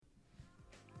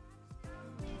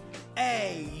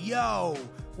Hey, yo,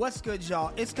 what's good,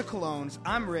 y'all? It's the Colognes.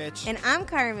 I'm Rich. And I'm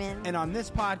Carmen. And on this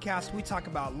podcast, we talk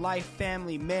about life,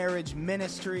 family, marriage,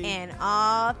 ministry. And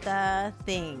all the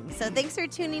things. So thanks for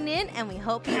tuning in, and we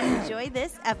hope you enjoy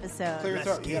this episode. Clear your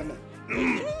throat. You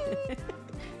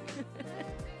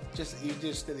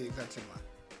just did the exact same laugh.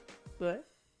 What?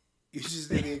 You just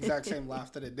did the exact same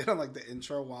laugh that it did on like the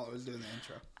intro while it was doing the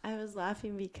intro. I was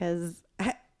laughing because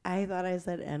I thought I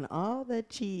said, and all the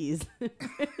cheese.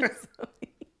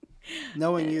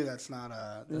 Knowing you, that's not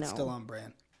that's still on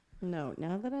brand. No,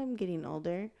 now that I'm getting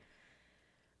older,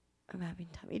 I'm having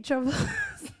tummy trouble.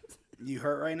 You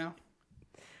hurt right now?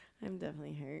 I'm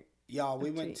definitely hurt. Y'all, we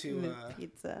went to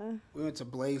pizza. We went to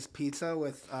Blaze Pizza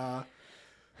with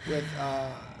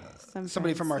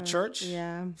somebody from our church.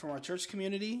 Yeah. From our church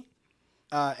community.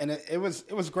 And it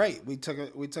was great. We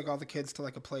took all the kids to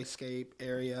like a playscape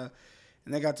area,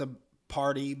 and they got to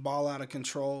party, ball out of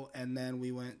control, and then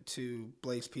we went to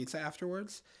Blaze Pizza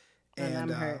afterwards. And I'm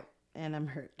hurt. And I'm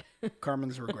hurt.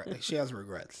 Carmen's regret. She has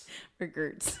regrets.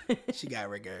 Regrets. She got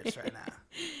regrets right now.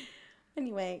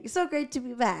 Anyway, so great to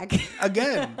be back.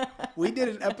 Again, we did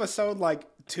an episode like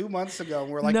 2 months ago,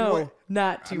 and we're like, no, what?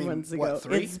 Not 2 months ago. What,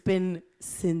 3? It's been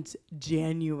since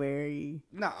January.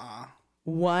 Nuh-uh.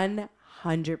 100%.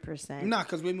 Nah,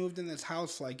 because we moved in this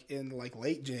house like in like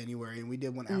late January, and we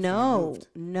did one after we moved.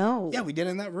 No. Yeah, we did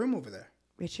in that room over there.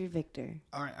 Richard Victor.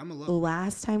 All right, I'm a The little.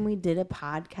 last time we did a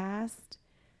podcast,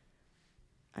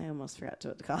 I almost forgot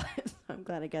to call it. I'm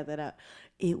glad I got that out.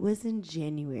 It was in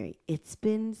January. It's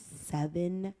been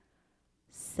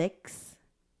 6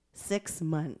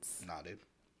 months. Nah, dude.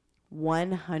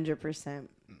 100%.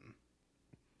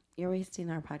 You're wasting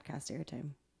our podcast airtime.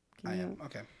 I am.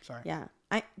 Okay, sorry. Yeah.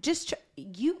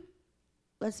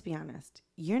 Let's be honest.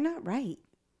 You're not right.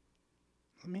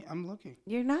 I'm looking.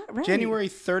 You're not right. January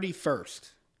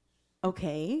 31st.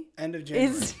 Okay. End of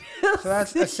January. So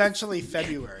that's essentially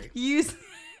February. You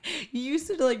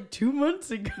said like 2 months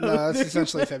ago. No, that's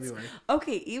essentially February.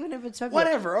 Okay, even if it's February.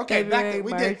 Whatever. Okay, February,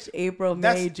 March, April,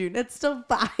 May, June. That's still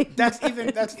 5. That's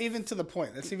even to the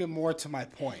point. That's even more to my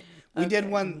point. We did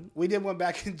one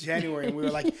back in January, and we were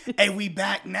like, "Hey, we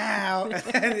back now."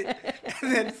 And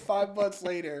then 5 months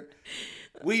later,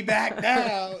 we back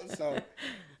now. So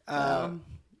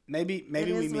maybe it we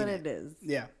is mean what it is.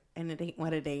 Yeah. And it ain't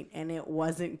what it ain't, and it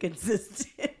wasn't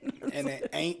consistent. And it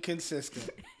ain't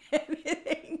consistent. And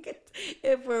it ain't.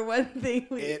 If we're one thing,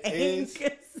 it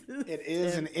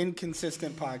is an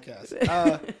inconsistent podcast.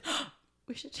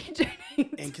 We should change our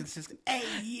name. Inconsistent. Hey,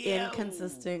 yeah.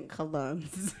 Inconsistent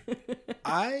Colognes.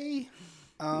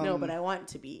 No, but I want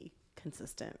to be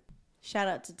consistent. Shout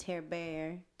out to Tara,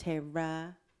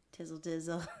 Tizzle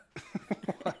Dizzle.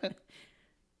 What?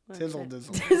 Tizzle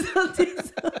Dizzle. Tizzle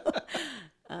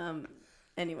Dizzle.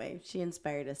 Anyway, she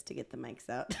inspired us to get the mics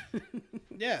out.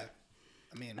 Yeah.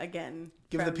 I mean, again,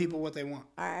 give the people what they want.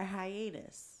 Our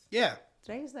hiatus. Yeah.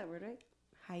 Did I use that word right?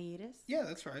 Hiatus? Yeah,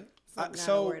 that's right. It's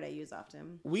not a word I use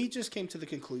often. We just came to the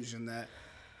conclusion that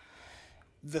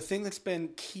the thing that's been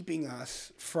keeping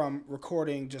us from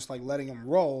recording, just like letting them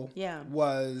roll,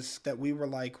 was that we were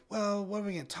like, well, what are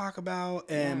we going to talk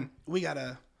about? And we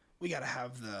gotta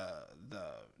have the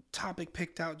topic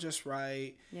picked out just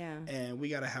right. Yeah. And we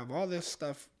gotta have all this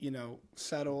stuff,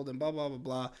 settled and blah blah blah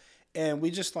blah. And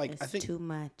we just I think too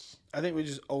much. I think we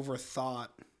just overthought.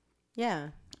 Yeah.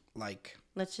 Like,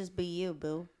 let's just be you,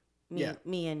 boo.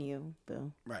 Me and you,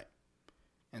 boo. Right.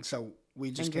 And so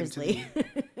we just came Grizzly. to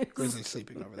the Grizzly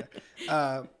sleeping over there.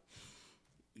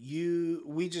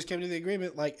 We just came to the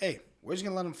agreement like, hey, we're just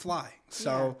gonna let him fly.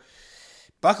 So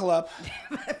buckle up.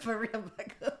 For real,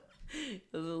 buckle up.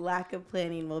 The lack of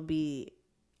planning will be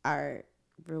our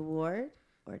reward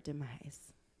or demise.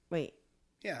 Wait.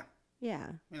 Yeah. Yeah.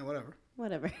 Yeah, whatever.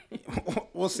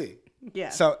 We'll see. Yeah.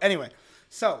 So anyway,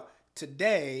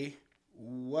 today,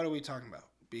 what are we talking about?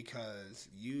 Because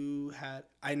we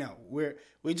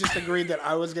just agreed that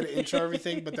I was going to intro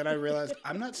everything, but then I realized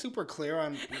I'm not super clear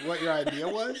on what your idea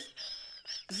was.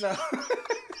 So I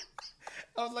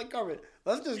was like, Carmen,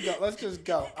 let's just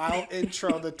go. I'll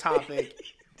intro the topic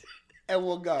and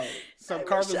we'll go. So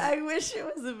I wish it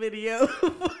was a video.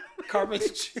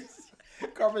 Carmen's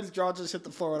jaw just hit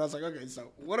the floor, and I was like, okay,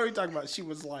 so what are we talking about? She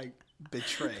was like,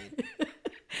 betrayed.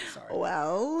 Sorry.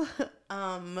 Well,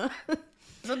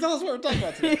 So tell us what we're talking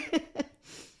about today.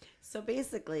 So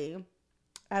basically,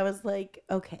 I was like,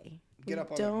 okay, get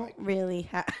up on don't it, Mike. really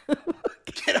have.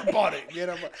 Get up on it.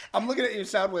 I'm looking at your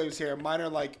sound waves here. Mine are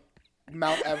like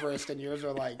Mount Everest, and yours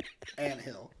are like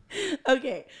anthill.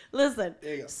 Okay, listen.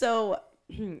 There you go. So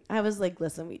I was like,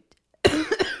 listen, we.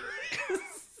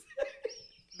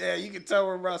 Yeah, you can tell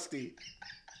we're rusty.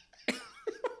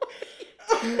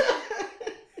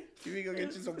 Can we go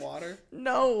get you some water?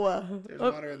 No. There's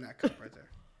water in that cup right there.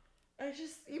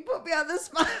 You put me on the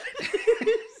spot.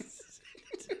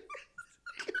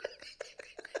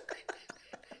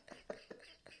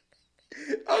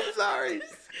 I'm sorry.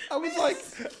 I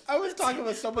was talking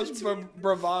with so much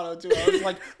bravado too. I was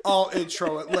like, I'll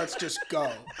intro it. Let's just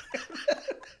go.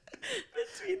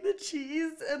 Between the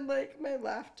cheese and like my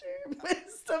laughter, my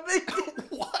stomach.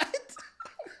 What?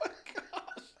 Oh my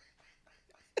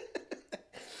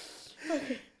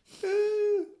gosh.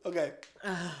 Okay.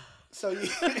 So you,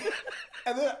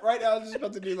 and then right now I'm just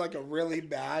about to do like a really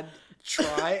bad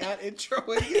try at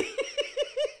introing.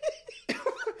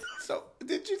 So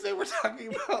did you say we're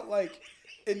talking about like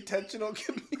intentional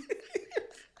communities?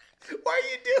 Why are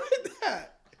you doing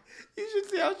that? You should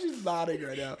see how she's nodding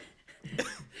right now.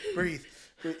 Breathe.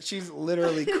 She's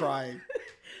literally crying.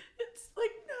 It's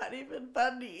like not even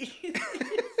funny.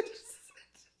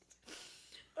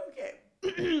 Okay.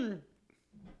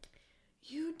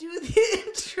 You do the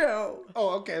intro. Oh,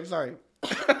 okay. I'm sorry.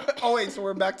 Oh, wait. So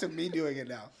we're back to me doing it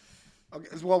now. Okay.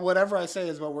 Well, whatever I say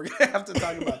is what we're going to have to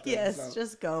talk about. This, yes, so.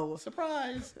 Just go.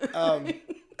 Surprise.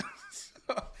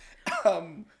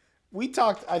 We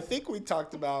talked, I think we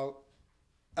talked about,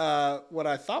 what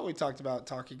I thought we talked about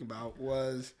talking about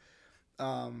was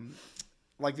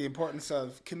like the importance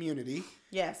of community.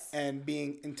 Yes. And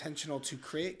being intentional to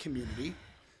create community.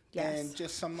 Yes. And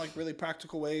just some like really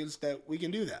practical ways that we can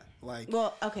do that. Like,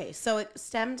 well, okay, so it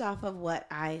stemmed off of what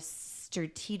I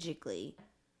strategically,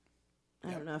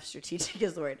 I don't know if strategic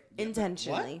is the word,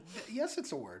 intentionally. What? Yes,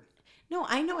 it's a word. No,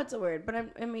 I know it's a word, but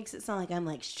it makes it sound like I'm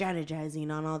like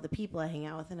strategizing on all the people I hang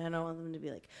out with, and I don't want them to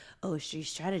be like, oh, she's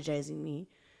strategizing me.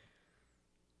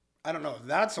 I don't know if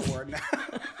that's a word now.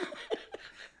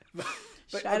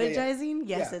 But, strategizing? Okay,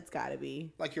 yeah. Yes, it's got to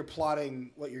be. Like you're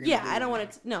plotting what you're going to do. Yeah, I don't want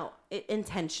it to... No,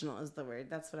 intentional is the word.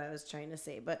 That's what I was trying to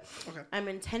say. But okay. I'm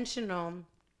intentional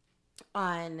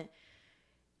on...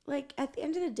 Like, at the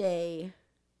end of the day,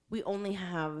 we only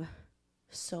have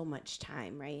so much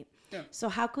time, right? Yeah. So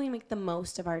how can we make the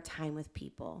most of our time with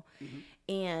people?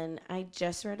 Mm-hmm. And I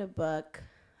just read a book.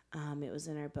 It was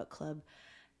in our book club.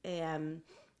 And...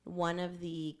 one of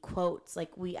the quotes,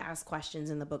 like we ask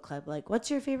questions in the book club, like, what's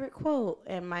your favorite quote?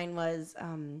 And mine was,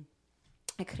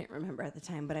 I couldn't remember at the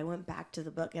time, but I went back to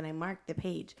the book and I marked the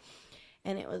page.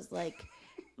 And it was like,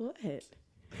 what?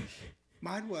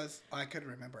 Mine was, I couldn't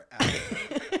remember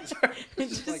after.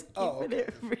 Just like, oh, okay.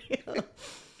 It real.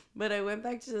 But I went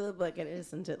back to the book and I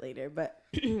listened to it later. But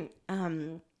it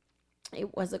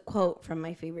was a quote from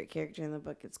my favorite character in the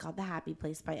book. It's called The Happy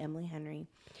Place by Emily Henry.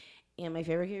 And my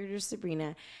favorite character is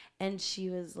Sabrina. And she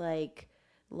was like,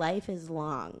 life is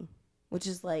long, which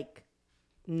is like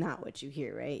not what you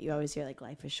hear, right? You always hear like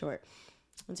life is short.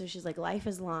 And so she's like, life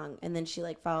is long. And then she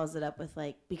like follows it up with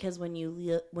like, because when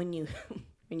you're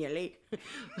late.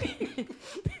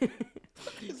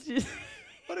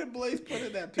 What did Blaze put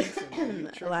in that pizza?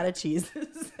 A lot of cheese.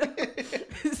 So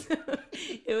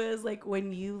it was like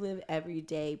when you live every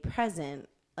day present,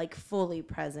 like fully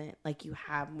present, like you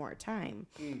have more time.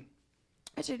 Mm.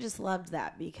 I just loved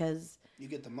that because you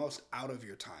get the most out of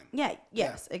your time. Yeah,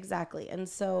 yes, yeah. Exactly. And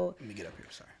so let me get up here,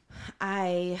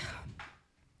 sorry.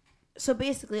 So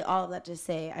basically all of that to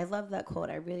say, I love that quote.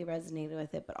 I really resonated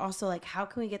with it, but also like how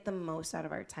can we get the most out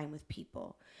of our time with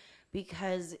people?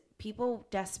 Because people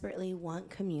desperately want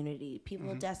community.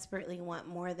 People mm-hmm. desperately want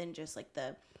more than just like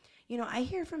I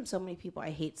hear from so many people,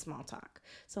 I hate small talk.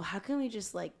 So how can we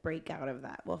just like break out of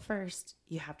that? Well, first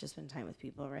you have to spend time with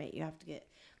people, right? You have to get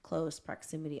close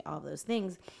proximity, all those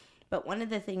things. But one of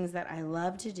the things that I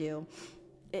love to do,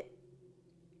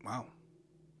 Wow.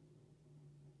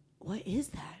 What is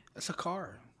that? It's a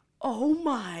car. Oh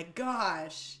my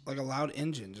gosh. Like a loud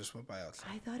engine just went by outside.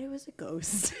 I thought it was a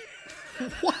ghost.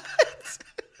 What?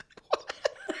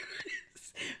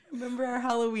 Remember our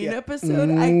Halloween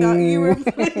episode? I thought you were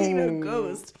playing a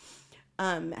ghost.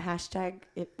 Hashtag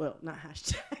it. Well, not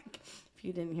hashtag. If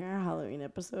you didn't hear our Halloween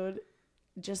episode,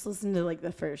 just listen to like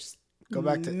the first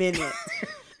minute.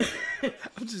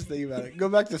 I'm just thinking about it. Go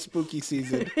back to spooky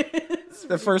season.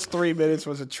 The first 3 minutes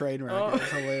was a train wreck. It was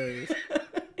hilarious.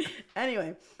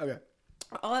 Anyway. Okay.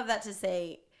 All of that to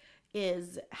say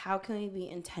is how can we be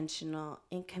intentional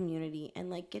in community and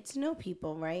like get to know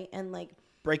people, right? And like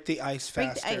break the ice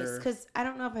faster. Break the ice, because I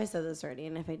don't know if I said this already,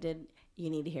 and if I did, you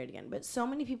need to hear it again. But so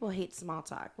many people hate small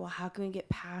talk. Well, how can we get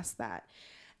past that?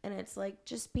 And it's like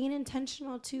just being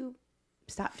intentional to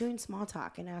stop doing small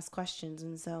talk and ask questions.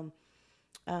 And so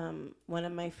one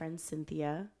of my friends,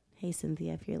 Cynthia, hey,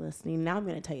 Cynthia, if you're listening. Now I'm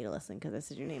going to tell you to listen because I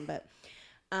said your name. But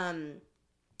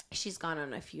she's gone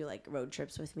on a few like road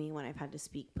trips with me when I've had to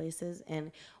speak places,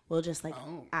 and we'll just like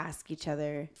ask each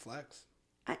other. Flex.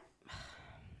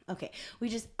 Okay,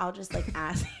 I'll just like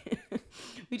ask.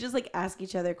 We just like ask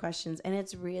each other questions, and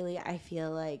it's really, I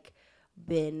feel like,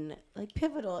 been like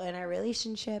pivotal in our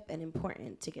relationship and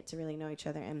important to get to really know each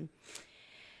other. And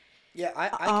yeah,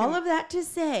 of that to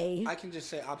say, I can just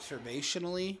say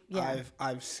observationally,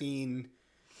 I've seen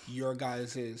your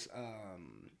guys's.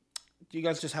 You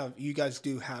guys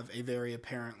do have a very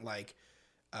apparent like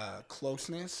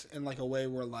closeness in like a way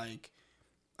where like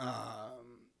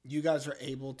you guys are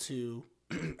able to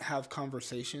have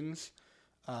conversations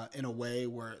in a way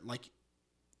where like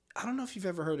I don't know if you've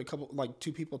ever heard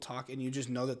two people talk and you just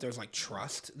know that there's like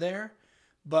trust there,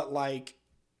 but like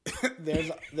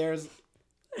there's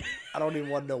I don't even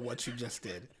want to know what you just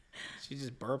did. She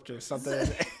just burped or something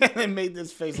and made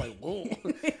this face like whoa.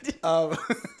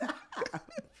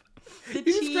 You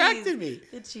distracted me.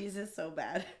 The cheese is so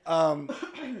bad.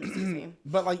 Excuse me.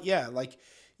 But like yeah, like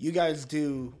you guys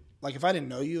do. Like if I didn't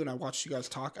know you and I watched you guys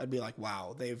talk, I'd be like,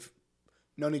 wow, they've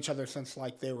known each other since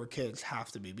like they were kids.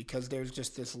 Have to be, because there's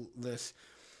just this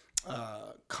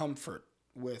comfort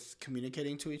with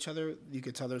communicating to each other. You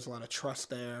could tell there's a lot of trust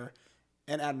there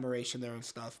and admiration there and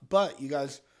stuff. But you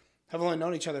guys have only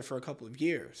known each other for a couple of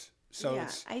years, so yeah,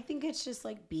 I think it's just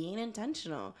like being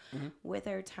intentional with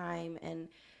our time. And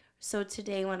so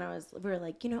today when we were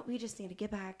like, we just need to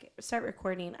get back, start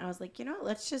recording. I was like,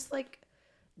 let's just like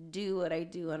do what I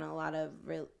do in a lot of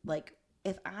like,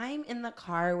 if I'm in the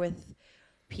car with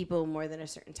people more than a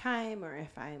certain time, or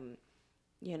if I'm,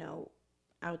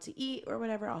 out to eat or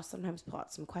whatever, I'll sometimes pull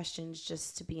out some questions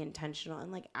just to be intentional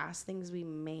and like ask things we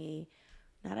may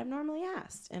not have normally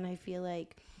asked. And I feel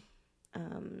like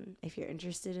if you're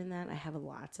interested in that, I have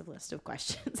lots of list of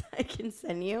questions I can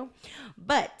send you.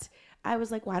 But I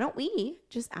was like, why don't we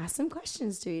just ask some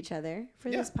questions to each other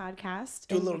for this podcast?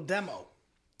 Do a little demo.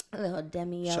 A little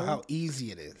demio. Show how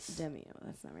easy it is. Demio,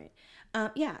 that's not right.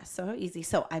 Yeah, so how easy.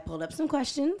 So I pulled up some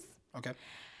questions. Okay.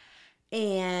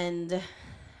 And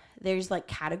there's like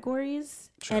categories.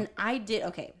 Sure. And I did,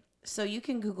 okay. So you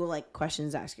can Google like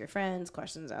questions to ask your friends,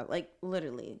 questions out, like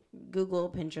literally Google,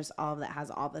 Pinterest, all of that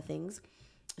has all the things.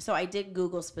 So I did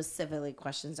Google specifically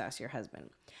questions to ask your husband.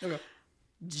 Okay.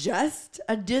 Just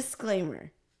a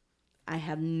disclaimer. I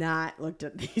have not looked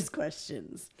at these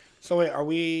questions. So wait, are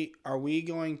we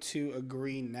going to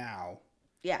agree now?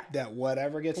 Yeah. That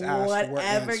whatever gets asked,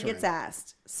 whatever gets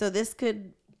asked. So this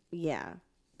could, yeah.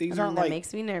 These aren't like,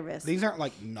 makes me nervous. These aren't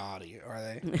like naughty, are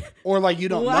they? Or like you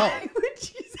don't know? Why would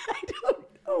you say I don't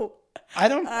know?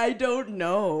 I don't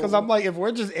know. Because I'm like, if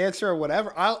we're just answering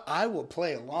whatever, I will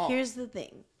play along. Here's the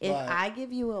thing: if I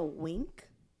give you a wink.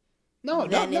 No,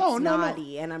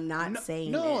 naughty, and I'm not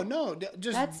saying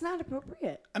just that's not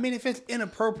appropriate. I mean, if it's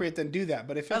inappropriate, then do that.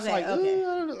 But if it's like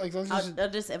I'll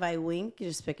just if I wink, you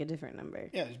just pick a different number.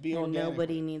 Yeah, just be organic.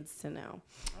 Nobody needs to know.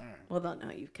 All right. Well, they'll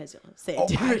know you because you'll say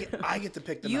it. I get to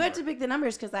pick the. You have to pick the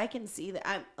numbers because I can see that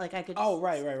I'm like I could. Oh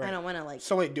right. I don't want to like.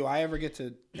 So wait, do I ever get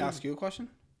to ask you a question?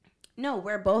 No,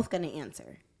 we're both gonna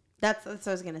answer. That's what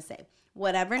I was gonna say.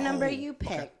 Whatever number you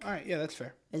pick. Okay. All right, yeah, that's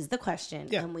fair. Is the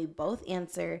question, and we both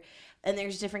answer. And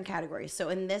there's different categories. So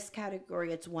in this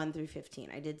category, it's 1 through 15.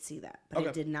 I did see that, but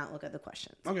I did not look at the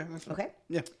questions. Okay, that's fine. Okay.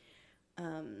 Yeah.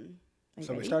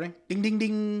 So we're starting. Ding ding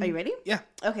ding. Are you ready? Yeah.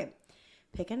 Okay.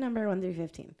 Pick a number 1 through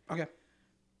 15. Okay.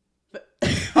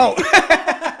 Oh.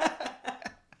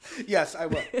 Yes, I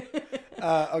will.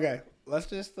 Okay. Let's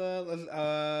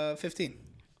 15.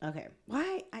 Okay.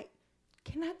 Why I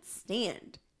cannot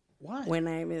stand. Why? When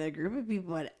I'm in a group of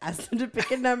people and ask them to pick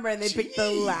a number and they pick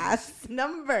the last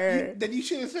number. Then you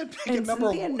should have said pick a number.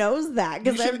 Cynthia knows that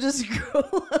because I've just scrolled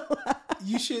a lot.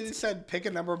 You should have said pick a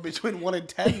number between 1 and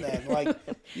 10 then. Like,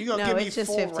 you gonna give me it's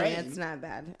just 15. range. It's not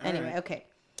bad. All anyway, right. Okay.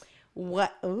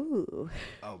 What? Ooh.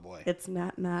 Oh, boy. It's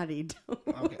not naughty.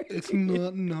 Okay. It's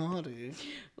not naughty.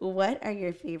 What are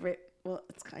your favorite... Well,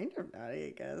 it's kind of naughty, I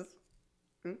guess.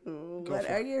 Ooh, what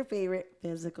are your favorite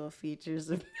physical features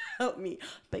about me?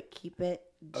 But keep it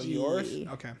G. Oh, yours?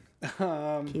 Okay.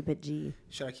 Keep it G.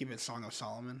 Should I keep it Song of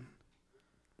Solomon?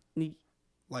 Me.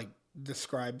 Like,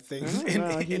 describe things in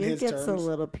his gets terms? A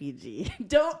little PG.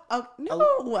 Don't. Oh, no.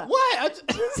 What?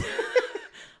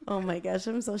 Oh, my gosh.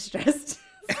 I'm so stressed.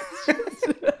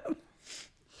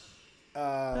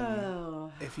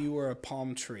 If you were a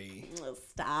palm tree.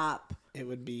 Stop. It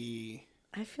would be...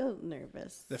 I feel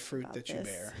nervous. The fruit that you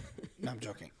bear. No, I'm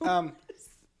joking.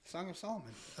 Song of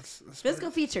Solomon. That's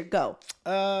physical feature. Go.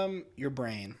 Your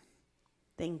brain.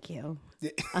 Thank you.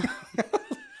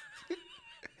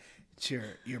 It's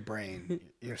your brain.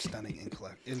 Your stunning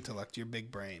intellect. Your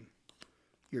big brain.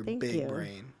 Your big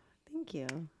brain. Thank you.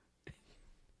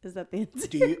 Is that the answer?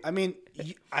 Do you? I mean,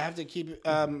 I have to keep.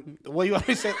 What do you want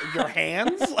me to say? Your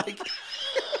hands, like.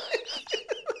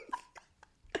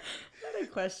 What a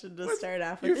question to start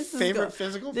off with. Your favorite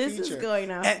physical feature. This is going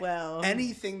off well.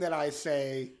 Anything that I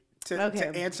say to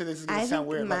answer this is going to sound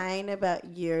weird. Mine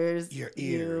about your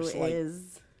ears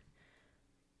is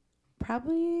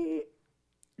probably.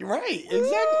 Right, exactly.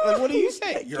 Like, what do you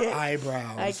say? Your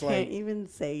eyebrows. I can't even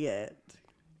say it.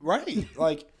 Right,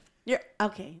 like.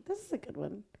 Okay, this is a good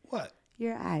one. What?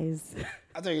 Your eyes.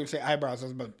 I thought you were going to say eyebrows,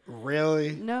 but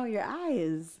really? No, your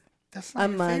eyes. That's not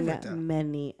among your favorite, though.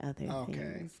 Many other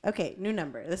things. Okay, new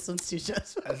number. This one's too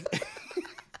stressful.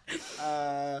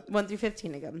 1 through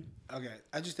 15 again. Okay,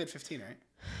 I just did 15, right?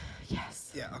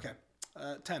 Yes. Yeah. Okay.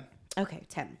 10. Okay,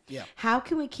 10. Yeah. How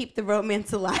can we keep the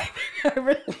romance alive?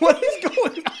 What is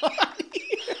going on here?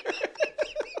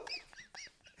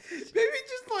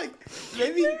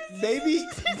 Maybe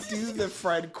do the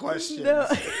Fred question. No.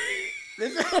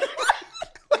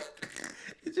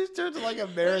 It just turns like a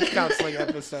marriage counseling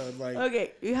episode. Like,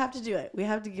 okay, you have to do it. We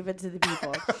have to give it to the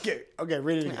people. Okay,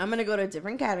 read it again. I'm gonna go to a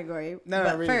different category.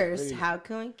 But first, how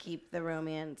can we keep the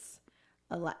romance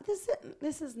alive?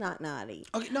 This is not naughty.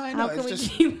 Okay, no, I know. It's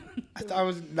just I thought it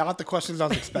was not the questions I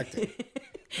was expecting.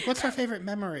 Like, what's our favorite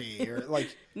memory? Or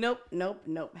like, nope.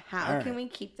 How can we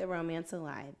keep the romance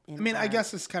alive? I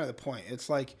guess it's kind of the point. It's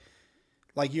like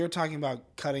you're talking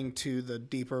about cutting to the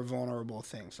deeper, vulnerable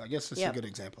things. I guess this is a good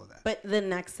example of that. But the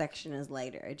next section is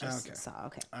lighter. I just saw.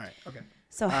 Okay. All right. Okay.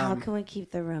 So how can we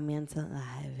keep the romance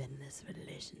alive in this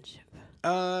relationship?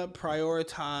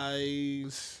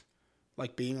 Prioritize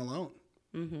like being alone,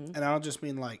 and I don't just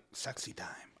mean like sexy time.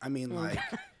 I mean like,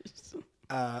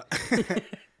 I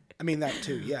mean that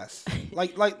too. Yes.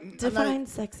 Like define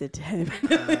sexy time.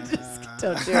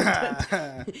 Don't do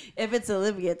it. If it's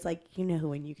Olivia, it's like,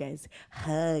 when you guys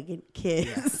hug and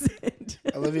kiss. Yeah.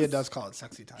 Olivia does call it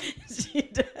sexy time. She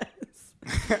does.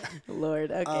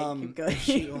 Lord, okay, keep going.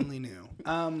 She only knew.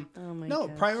 Oh my no,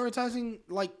 gosh. Prioritizing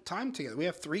like time together. We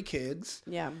have 3 kids.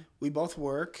 Yeah. We both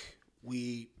work.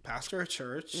 We pastor a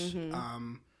church.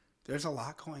 Mm-hmm. There's a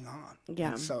lot going on.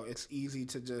 Yeah. And so it's easy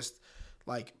to just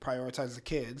like prioritize the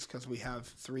kids because we have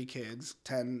 3 kids,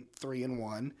 10, 3, and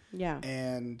 1. Yeah.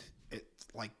 And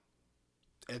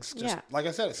it's just like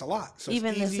I said, it's a lot. So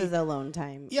even it's easy, this is alone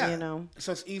time. Yeah.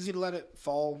 So it's easy to let it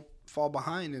fall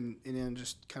behind and then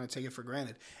just kind of take it for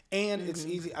granted. And it's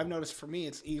easy. I've noticed for me,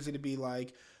 it's easy to be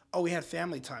like, oh, we had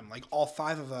family time. Like all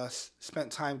 5 of us spent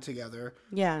time together.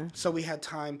 Yeah. So we had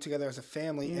time together as a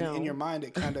family. And in your mind,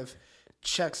 it kind of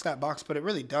checks that box, but it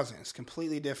really doesn't. It's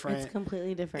completely different. It's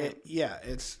completely different.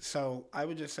 So I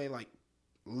would just say like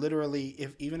literally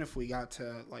even if we got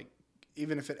to like,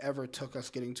 even if it ever took us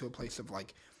getting to a place of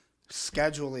like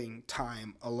scheduling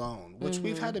time alone, which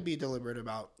we've had to be deliberate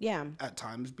about at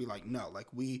times, be like, no, like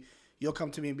you'll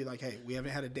come to me and be like, hey, we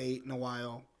haven't had a date in a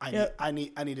while. I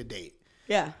need a date.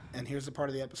 Yeah. And here's the part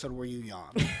of the episode where you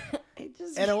yawn.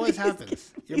 It always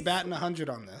happens. You're batting 100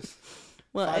 on this.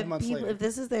 Well, 5 months later. If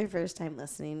this is their first time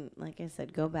listening, like I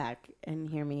said, go back and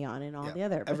hear me yawn in all the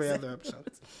other episodes. Every other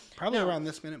episode. Probably around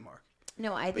this minute mark.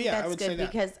 No, I think that's good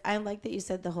because I like that you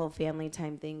said the whole family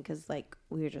time thing because, like,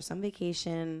 we were just on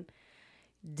vacation,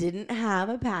 didn't have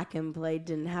a pack and play,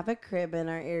 didn't have a crib in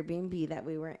our Airbnb that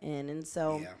we were in. And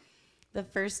so the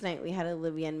first night we had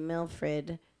Olivia and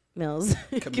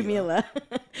Camila,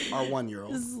 our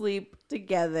 1-year-old, sleep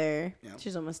together. Yeah.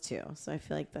 She's almost 2, so I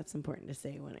feel like that's important to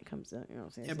say when it comes to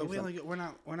but we're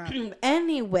not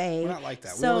anyway. We're not like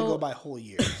that. We only go by whole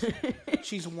years.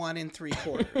 She's 1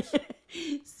 3/4.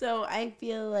 So I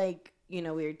feel like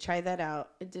we tried that out.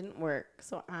 It didn't work.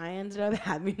 So I ended up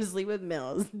having to sleep with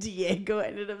Mills. Diego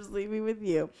ended up sleeping with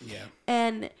you. Yeah.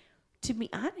 And to be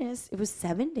honest, it was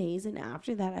 7 days, and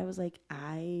after that, I was like,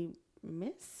 I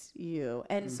miss you.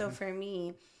 And so for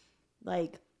me,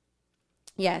 like,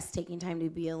 yes, taking time to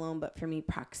be alone, but for me,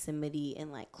 proximity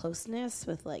and like closeness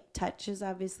with like touch is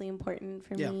obviously important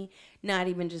for me. Not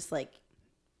even just like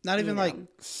like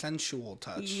sensual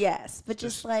touch. Yes, but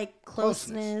just like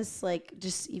closeness, like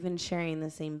just even sharing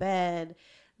the same bed.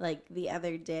 Like the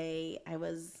other day, I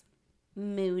was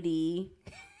moody.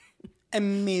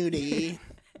 And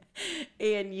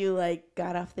you like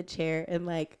got off the chair and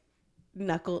like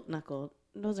knuckled.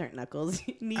 Those aren't knuckles.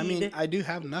 I do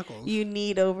have knuckles. You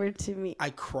kneed over to me. I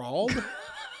crawled?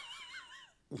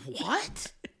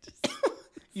 What?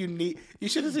 You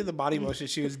should have seen the body motion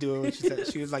she was doing when she said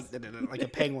she was like a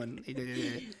penguin.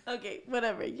 Okay,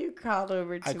 whatever. You crawled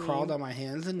over to me. I crawled on my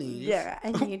hands and knees. Yeah,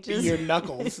 and you just your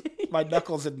knuckles, my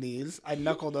knuckles and knees. I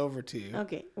knuckled over to you.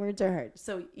 Okay, words are hard.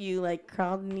 So you like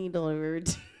crawled needle over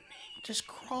to me. Just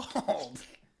crawled.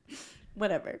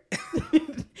 Whatever.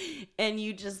 And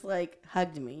you just like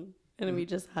hugged me, and we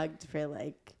just hugged for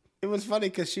like. It was funny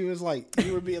because she was like,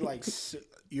 you were being like,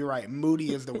 you're right,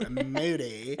 moody is the word,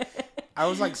 moody. I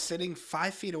was like sitting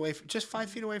 5 feet away, just 5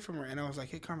 feet away from her, and I was like,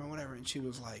 hey, Carmen, whatever. And she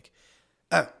was like,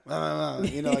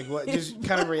 you know, like what? Just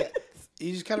kind of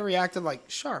you just kind of reacted like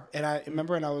sharp. And I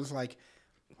remember, and I was like,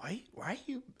 why are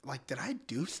you like? Did I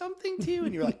do something to you?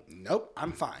 And you're like, nope,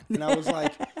 I'm fine. And I was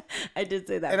like, I did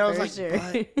say that. And I was like, sure.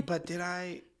 but did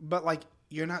I? But like,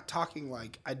 you're not talking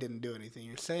like I didn't do anything.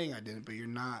 You're saying I didn't, but you're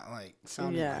not like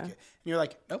sounding like it. And you're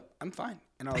like, nope, I'm fine.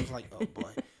 And I was like, oh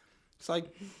boy. It's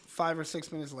like 5 or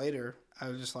 6 minutes later, I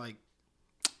was just like,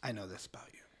 I know this about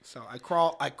you. So I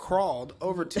crawled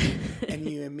over to you, and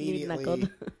you immediately,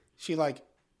 she like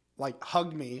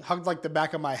hugged me, hugged like the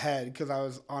back of my head because I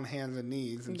was on hands and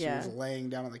knees, and she was laying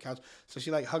down on the couch. So she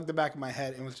like hugged the back of my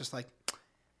head and was just like,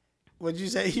 what'd you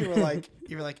say? You were like,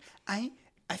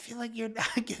 I feel like you're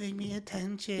not giving me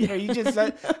attention. Or you just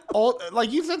said,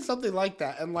 you said something like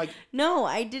that. And like, no,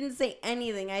 I didn't say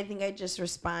anything. I think I just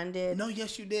responded. No,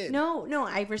 yes, you did. No,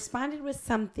 I responded with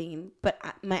something, but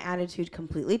my attitude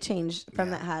completely changed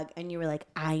from that hug. And you were like,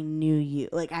 I knew you.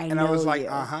 Like, I know you. And I was like,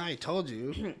 I told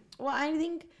you. Well, I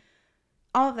think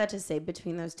all of that to say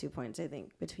between those 2 points, I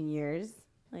think between yours,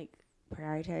 like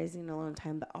prioritizing alone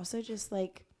time, but also just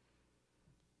like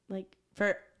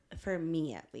for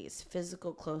me at least,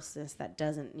 physical closeness that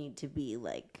doesn't need to be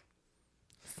like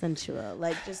sensual,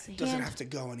 like just doesn't have to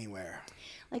go anywhere.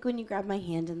 Like when you grab my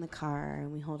hand in the car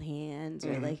and we hold hands,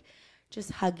 or like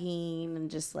just hugging and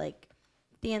just like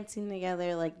dancing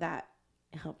together, like that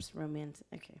helps romance.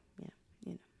 Okay, yeah,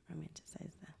 you know,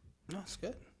 romanticize the. No, it's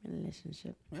good.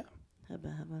 Relationship. Yeah.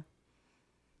 Hubba.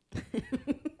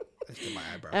 Let's do my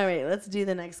eyebrows. All right, let's do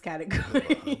the next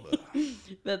category.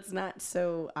 That's not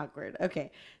so awkward.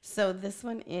 Okay, so this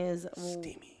one is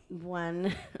steamy.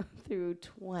 1 through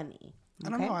 20. Okay? I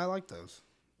don't know. I like those.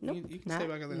 Nope, you can stay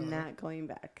back on the other. Not going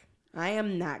back. I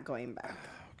am not going back.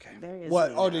 Okay. There is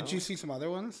what? no. Oh, did you see some other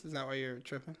ones? Is that why you're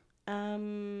tripping?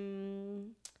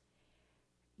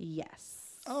 Yes.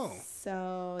 Oh.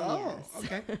 So, yes.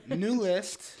 Okay. New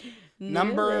list.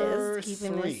 Number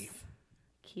 3.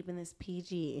 Keeping this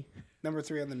PG. Number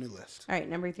 3 on the new list. All right,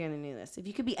 number 3 on the new list. If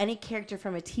you could be any character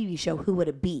from a TV show, who would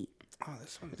it be? Oh,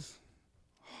 this one's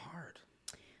hard.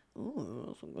 Ooh,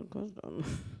 that's a good question.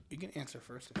 You can answer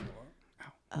first if you want.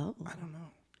 Oh. I don't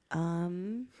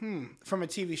know. From a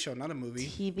TV show, not a movie.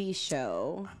 TV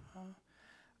show.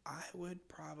 I would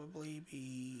probably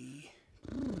be...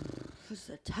 This is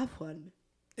a tough one.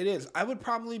 It is. I would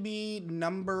probably be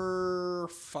number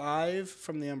 5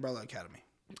 from the Umbrella Academy.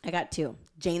 I got 2.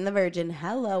 Jane the Virgin,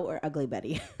 Hello, or Ugly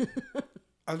Betty.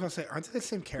 I was going to say, aren't they the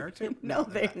same character? No,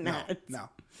 they're not. No.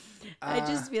 I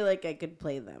just feel like I could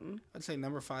play them. I'd say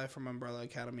number 5 from Umbrella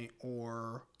Academy,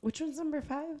 or... Which one's number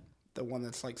 5? The one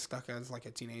that's like stuck as like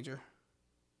a teenager.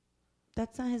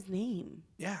 That's not his name.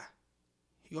 Yeah.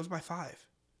 He goes by 5.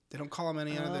 They don't call him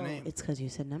any other name. It's because you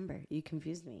said number. You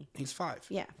confused me. He's 5.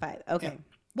 Yeah, 5. Okay. Yeah.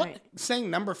 What? Right. Saying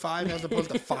number 5 as opposed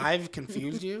to 5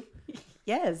 confused you?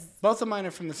 Yes. Both of mine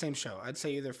are from the same show. I'd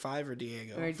say either 5 or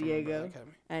Diego. Or Diego.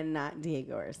 And not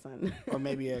Diego, our son. Or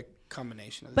maybe a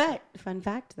combination of the But, fun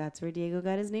fact, that's where Diego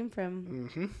got his name from.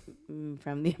 Mm-hmm.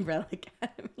 From the Umbrella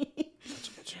Academy. Such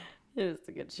a good show. It is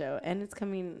a good show. And it's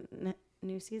coming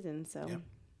new season, so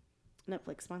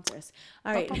Netflix sponsor us.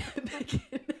 All right.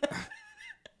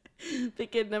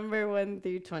 Pick a number 1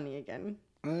 through 20 again.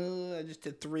 I just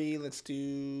did 3. Let's do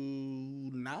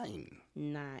 9.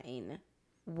 9.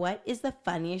 What is the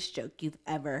funniest joke you've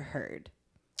ever heard?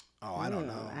 Oh, I don't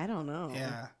know. I don't know.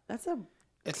 Yeah.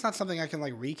 It's not something I can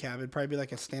like recap. It'd probably be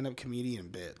like a stand-up comedian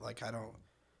bit. Like I don't.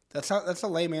 That's a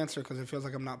lame answer because it feels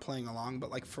like I'm not playing along.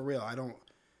 But like for real, I don't.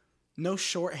 No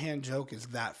shorthand joke is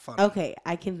that funny. Okay,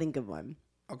 I can think of one.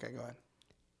 Okay, go ahead.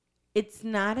 It's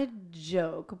not a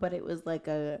joke, but it was like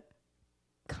a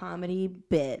comedy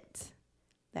bit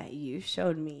that you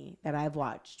showed me that I've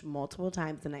watched multiple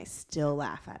times and I still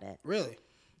laugh at it. Really?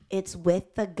 It's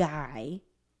with the guy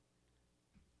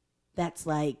that's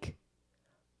like,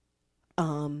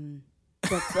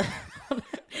 that's like,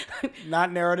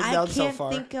 not narrowed it down so far.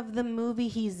 I can't think of the movie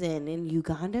he's in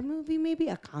Uganda movie, maybe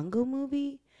a Congo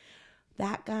movie.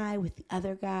 That guy with the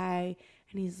other guy,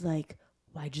 and he's like,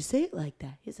 "Why'd you say it like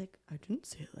that?" He's like, "I didn't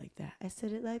say it like that. I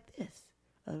said it like this."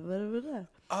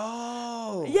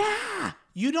 Oh. Yeah.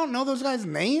 You don't know those guys'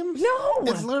 names? No.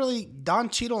 It's literally Don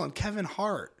Cheadle and Kevin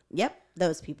Hart. Yep,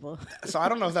 those people. So I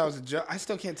don't know if that was a joke. I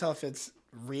still can't tell if it's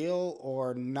real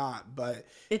or not, but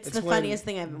it's the funniest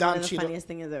thing I've funniest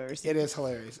thing I've ever seen. It is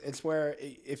hilarious. It's where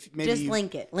if maybe just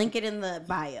link it in the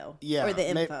bio, or the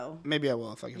info. Maybe I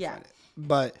will if I can find it.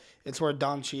 But it's where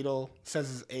Don Cheadle says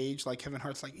his age, like Kevin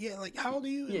Hart's like, like how old are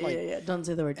you? And yeah. Don't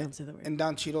say the word. And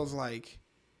Don Cheadle's like,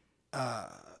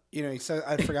 he says,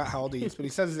 I forgot how old he is, but he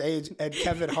says his age, and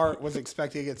Kevin Hart was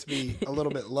expecting it to be a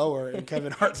little bit lower, and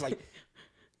Kevin Hart's like,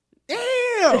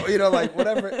 damn, like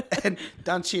whatever. And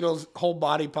Don Cheadle's whole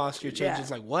body posture changes,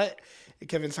 like what? And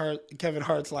Kevin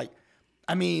Hart's like,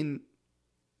 I mean,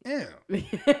 yeah.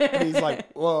 And he's like,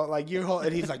 well, like your whole,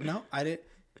 and he's like, no, I didn't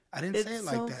say it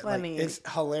like that. Funny. Like, it's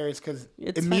hilarious because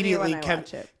immediately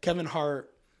Kevin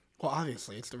Hart. Well,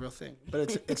 obviously it's the real thing,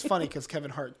 but it's funny because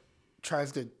Kevin Hart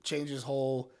tries to change his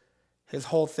whole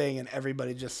thing, and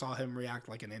everybody just saw him react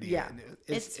like an idiot. Yeah,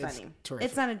 it's funny. Terrific.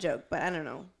 It's not a joke, but I don't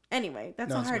know. Anyway,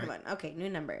 that's a hard one. Okay, new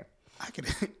number. I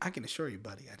can assure you,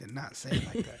 buddy, I did not say it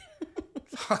like that.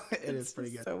 It is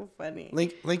pretty good. So funny.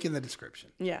 Link in the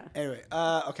description. Yeah. Anyway,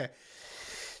 okay.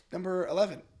 Number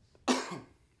 11.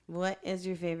 What is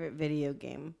your favorite video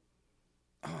game?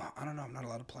 Oh, I don't know. I'm not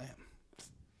allowed to play them.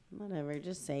 Whatever.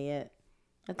 Just say it.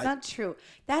 That's not true.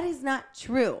 That is not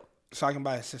true. So I can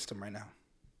buy a system right now.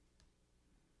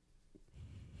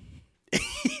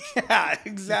 Yeah,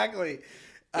 exactly.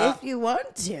 If you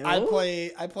want to. I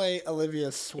play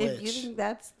Olivia's Switch. If you think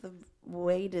that's the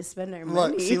way to spend our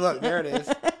money. Look, there it is.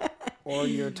 Or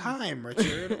your time,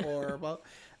 Richard. Or, well,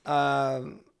 I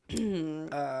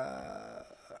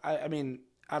mean,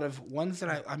 out of ones that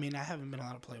I haven't been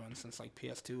allowed to play one since like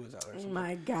PS2 was out or something. Oh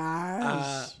my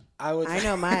gosh. I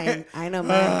know mine.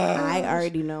 I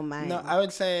already know mine. No, I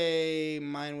would say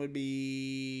mine would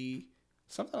be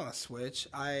something on the Switch.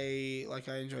 I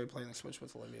enjoy playing the Switch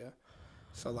with Olivia.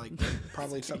 So like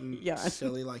probably something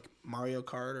silly like Mario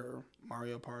Kart or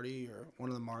Mario Party or one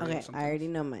of the Mario. Okay, something. I already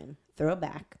know mine. Throw it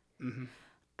back. Mm-hmm.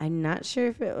 I'm not sure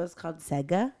if it was called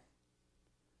Sega.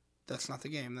 That's not the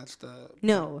game. That's the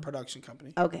production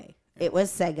company. Okay, it was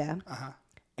Sega. Uh-huh.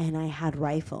 And I had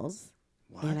rifles.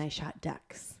 What? And I shot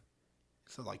ducks.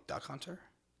 So like Duck Hunter?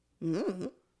 Mm-hmm.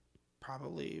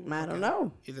 Probably. I don't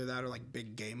know. Either that or like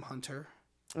Big Game Hunter.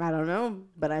 I don't know,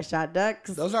 but I shot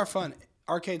ducks. Those are fun.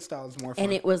 Arcade style is more fun.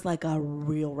 And it was like a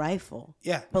real rifle.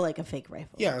 Yeah. But like a fake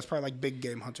rifle. Yeah, it's probably like Big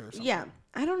Game Hunter or something. Yeah.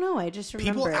 I don't know. I just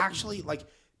remember. People actually,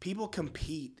 people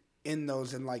compete in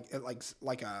those in like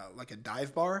a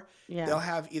dive bar. Yeah. They'll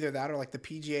have either that or like the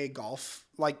PGA golf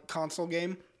console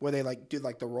game where they do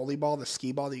the rolly ball, the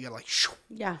skee ball that you got shoo.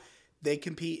 Yeah. They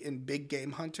compete in Big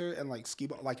Game Hunter and skee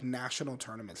ball, national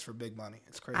tournaments for big money.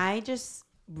 It's crazy. I just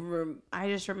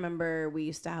remember we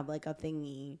used to have a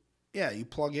thingy. Yeah, you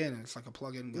plug in and it's like a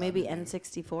plug-in gun. Maybe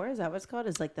N64, is that what it's called?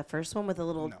 Is the first one with a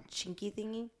little chinky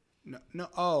thingy? No.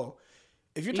 Oh,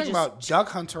 if you're talking about Duck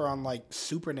Hunter on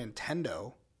Super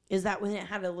Nintendo. Is that when it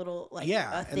had a little a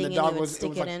thing and the dog was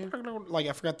stick it in?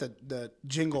 I forgot the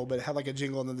jingle, but it had a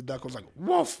jingle and then the duck was like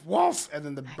woof woof and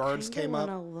then the birds came up.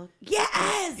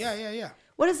 Yes. Yeah.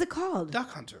 What is it called? Duck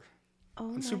Hunter.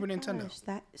 Oh, on Super Nintendo.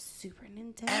 That Super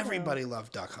Nintendo. Everybody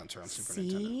loved Duck Hunter on Super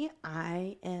Nintendo. See,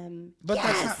 I am. But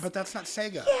that's not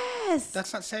Sega. Yes.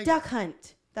 That's not Sega. Duck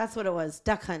Hunt. That's what it was.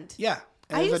 Duck Hunt. Yeah.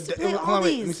 I used to play all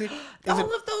these. All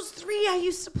of those three I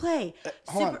used to play.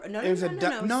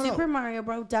 Super Mario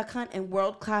Bros, Duck Hunt, and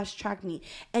World Class Track Meet.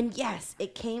 And yes,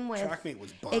 it came with Track Meet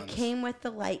was buns. It came with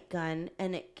the light gun,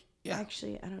 and it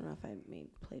actually I don't know if I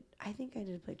played. I think I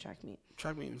did play Track Meet.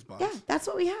 Track Meet was buns. Yeah, that's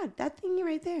what we had. That thingy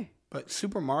right there. But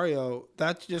Super Mario,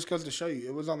 that just goes to show you,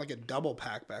 it was on a double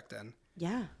pack back then.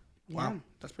 Yeah. Wow,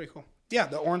 that's pretty cool. Yeah,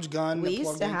 the orange gun. We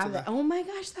used to have that. Oh my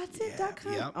gosh, that's it. Duck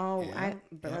Hunt. Yep,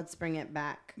 but let's bring it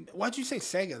back. Why'd you say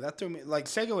Sega? That threw me.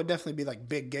 Sega would definitely be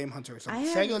Big Game Hunter or something. I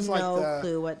have no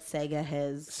clue what Sega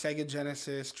is. Sega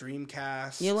Genesis,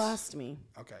 Dreamcast. You lost me.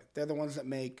 Okay, they're the ones that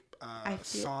make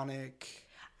Sonic.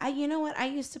 You know what? I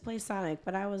used to play Sonic,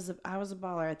 but I was a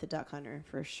baller at the Duck Hunter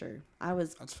for sure.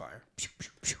 That's fire.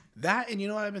 That and you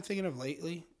know what I've been thinking of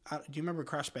lately? Do you remember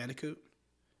Crash Bandicoot?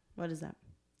 What is that?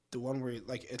 The one where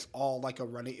it's all a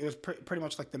running. It was pretty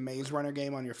much like the Maze Runner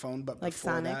game on your phone, but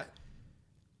before Sonic? that,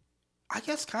 I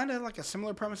guess kind of a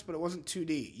similar premise, but it wasn't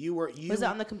 2D. Was it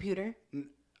on the computer?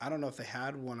 I don't know if they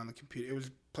had one on the computer. It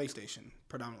was PlayStation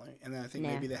predominantly, and then I think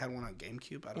maybe they had one on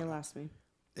GameCube. I don't know. You lost me.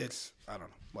 I don't know.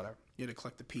 Whatever. You had to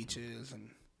collect the peaches and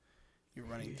you're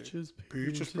running through.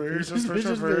 Peaches. Don't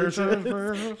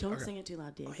sing it too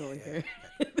loud, Diego. Over here.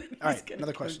 All right,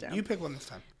 another question. You pick one this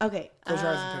time. Okay. Close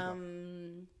your eyes and pick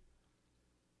one.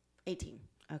 18.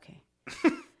 Okay.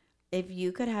 If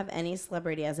you could have any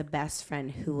celebrity as a best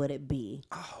friend, who would it be?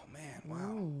 Oh, man. Wow.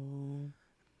 Ooh.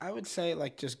 I would say,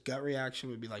 like, just gut reaction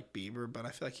would be, like, Bieber, but I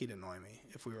feel like he'd annoy me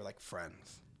if we were, like,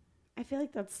 friends. I feel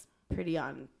like that's pretty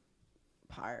on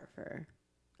par for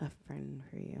a friend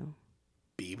for you.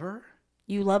 Bieber?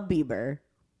 You love Bieber.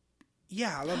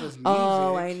 Yeah, I love his music.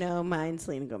 Oh, I know. Mine's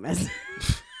Selena Gomez.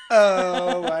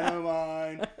 Oh, I know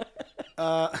mine.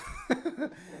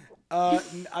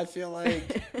 I feel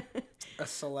like a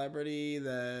celebrity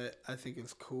that I think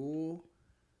is cool.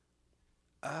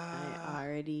 I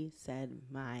already said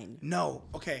mine. No,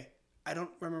 okay. I don't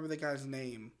remember the guy's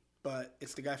name, but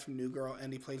it's the guy from New Girl,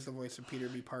 and he plays the voice of Peter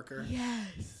B. Parker.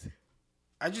 Yes.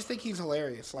 I just think he's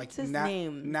hilarious. Like, what's his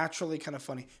name? Naturally kind of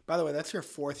funny. By the way, that's your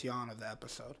 4th yawn of the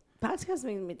episode. Podcast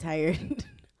makes me tired.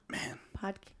 Man.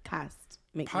 Podcasts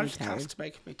make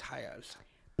me tired.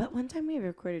 But one time we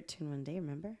recorded 2 in 1 day,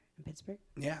 remember? In Pittsburgh?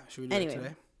 Yeah. Should we do it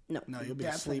today? No, you'll be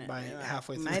asleep by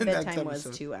halfway through the next episode. My bedtime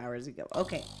was 2 hours ago.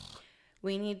 Okay.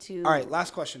 We need to... All right,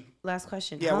 last question. Yeah,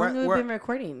 how long have we been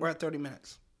recording? We're at 30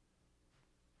 minutes.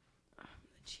 Oh,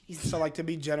 jeez. So, like, to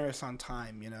be generous on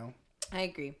time, you know? I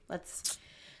agree. Let's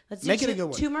make it a good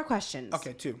one. 2 more questions.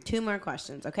 Okay, 2. 2 more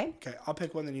questions, okay? Okay, I'll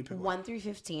pick one, then you pick 1 through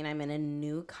 15. I'm in a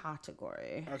new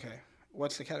category. Okay.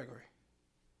 What's the category?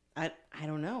 I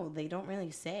don't know. They don't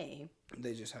really say.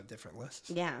 They just have different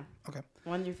lists? Yeah. Okay.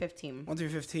 1 through 15. 1 through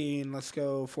 15. Let's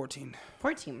go 14.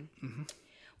 14. Mm-hmm.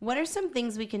 What are some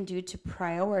things we can do to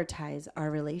prioritize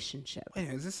our relationship? Wait,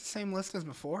 is this the same list as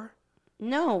before?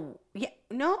 No. Yeah.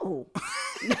 No.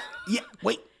 Yeah.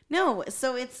 Wait. No.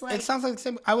 So it's like... It sounds like the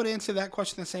same... I would answer that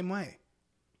question the same way.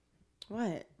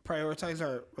 What? Prioritize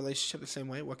our relationship the same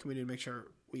way? What can we do to make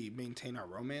sure we maintain our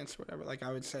romance or whatever? Like,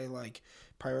 I would say, like,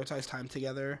 prioritize time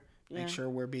together. Make sure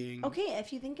we're being... Okay,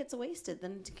 if you think it's wasted,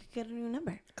 then get a new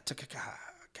number. Okay.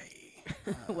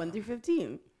 1 through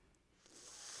 15.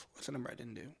 What's the number I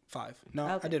didn't do? 5. No,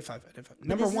 okay. I did 5.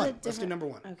 Number 1. Let's do number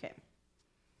 1. Okay.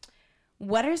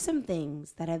 What are some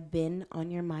things that have been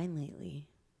on your mind lately?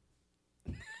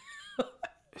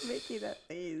 Making that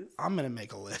face. I'm going to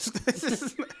make a list.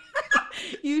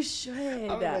 You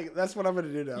should. That's what I'm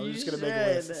going to do now. I'm just going to make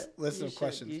a list of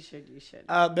questions. You should.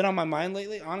 Been on my mind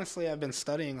lately? Honestly, I've been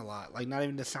studying a lot. Like, not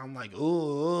even to sound like,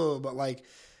 ooh, but like,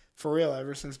 for real,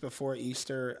 ever since before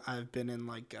Easter, I've been in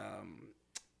like,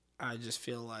 I just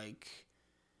feel like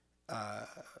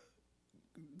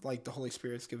the Holy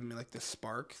Spirit's given me like this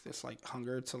spark, this like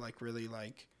hunger to like really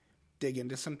like dig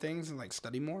into some things and like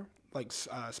study more, like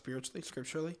spiritually,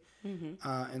 scripturally.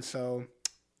 Mm-hmm. And so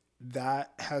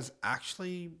that has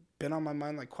actually been on my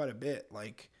mind like quite a bit.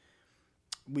 Like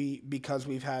because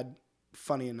we've had,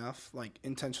 funny enough, like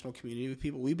intentional community with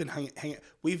people. We've been hanging.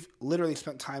 We've literally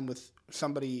spent time with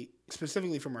somebody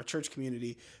specifically from our church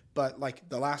community, but like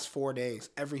the last 4 days,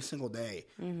 every single day,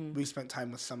 mm-hmm. we spent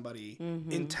time with somebody mm-hmm.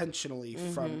 intentionally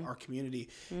mm-hmm. from our community.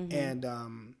 Mm-hmm.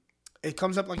 And it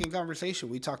comes up like in conversation.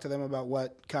 We talk to them about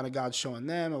what kind of God's showing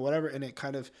them or whatever, and it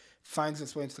kind of finds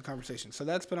its way into the conversation. So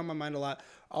that's been on my mind a lot.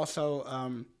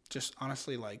 Also, just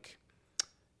honestly, like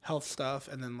health stuff,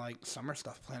 and then like summer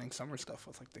stuff, planning summer stuff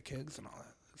with like the kids and all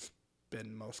that. It's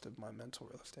been most of my mental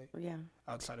real estate. Yeah.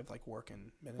 Outside of like work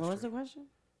and ministry. What was the question?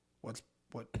 What's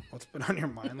been on your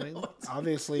mind lately?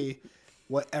 Obviously,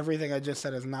 everything I just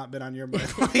said has not been on your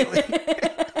mind lately.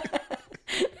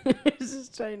 I was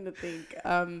just trying to think.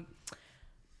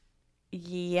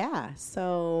 Yeah.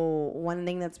 So one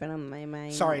thing that's been on my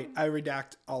mind. Sorry, I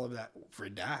redact all of that.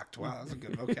 Redact. Wow, that's a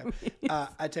good vocab.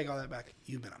 I take all that back.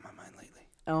 You've been on my mind lately.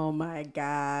 Oh my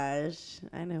gosh,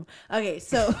 I know. Okay,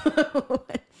 so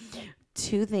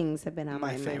 2 things have been on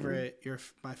my mind.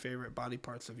 My favorite body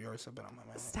parts of yours have been on my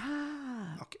mind.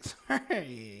 Stop. Okay,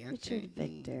 sorry. Richard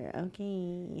Victor.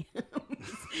 Okay.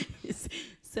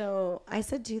 So I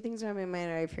said 2 things are on my mind,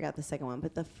 or I forgot the second one.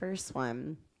 But the first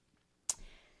one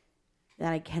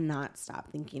that I cannot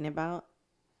stop thinking about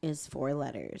is 4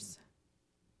 letters.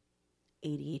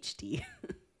 ADHD.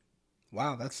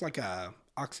 Wow, that's like a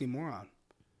oxymoron.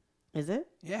 Is it?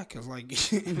 Yeah, because like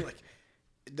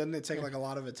doesn't it take like a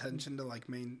lot of attention to like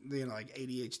like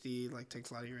ADHD like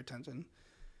takes a lot of your attention?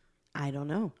 I don't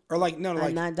know. Or like no, like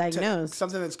I'm not diagnosed.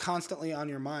 Something that's constantly on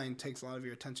your mind takes a lot of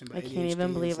your attention. But I can't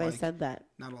even believe I said that.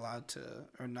 Not allowed to,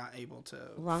 or not able to.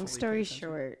 Long story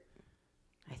short,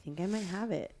 I think I might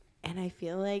have it, and I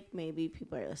feel like maybe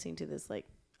people are listening to this like,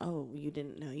 oh, you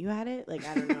didn't know you had it? Like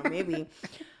I don't know, maybe,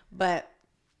 but.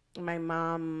 My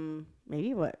mom,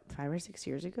 maybe 5 or 6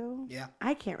 years ago? Yeah.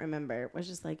 I can't remember. Was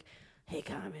just like, hey,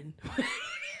 Carmen.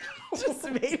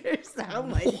 Just made her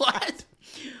sound like what?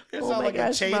 You sound like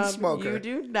a chain smoker. You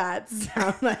do not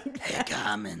sound like that. Hey,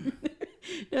 Carmen.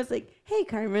 I was like, hey,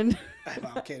 Carmen.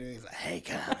 I'm kidding. He's like, hey,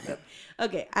 Carmen.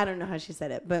 Okay, I don't know how she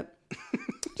said it, but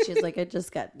she's like, I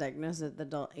just got diagnosed with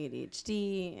adult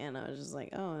ADHD, and I was just like,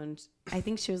 oh, and I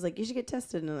think she was like, you should get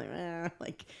tested, and I'm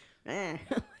like,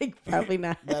 like probably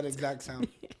not. That exact sound.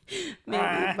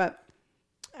 Maybe, but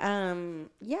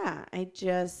yeah, I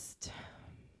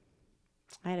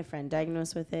had a friend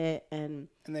diagnosed with it, and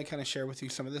they kind of share with you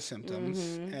some of the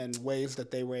symptoms and ways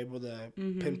that they were able to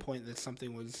pinpoint that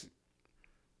something was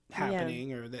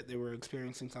happening or that they were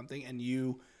experiencing something, and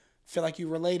you feel like you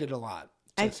related a lot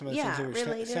to some of the things they were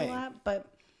related saying. A lot, but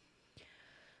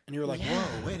and you were like, whoa,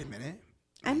 wait a minute.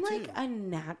 I'm like a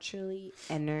naturally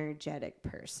energetic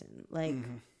person. Like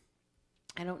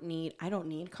I don't need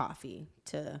coffee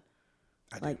to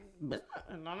like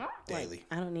daily.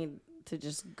 I don't need to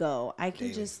just go. I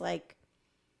can just like,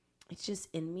 it's just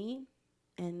in me,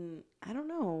 and I don't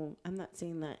know. I'm not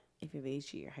saying that if you have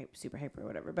ADHD you're super hyper or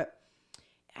whatever, but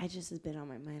I just has been on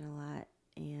my mind a lot,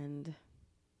 and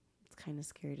it's kind of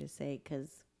scary to say because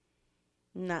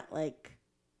I'm not like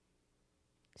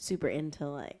super into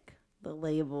like the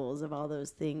labels of all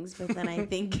those things, but then I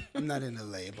think I'm not into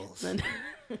labels. So.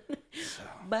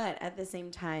 But at the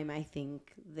same time, I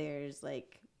think there's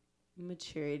like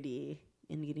maturity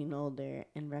in getting older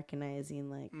and recognizing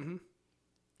like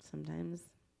sometimes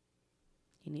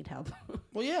you need help.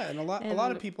 Well, yeah, and a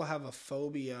lot of people have a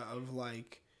phobia of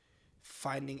like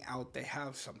finding out they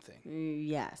have something.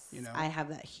 Yes, you know, I have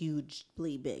that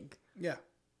hugely big. Yeah,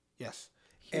 yes,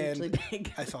 hugely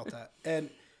big. I felt that, and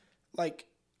like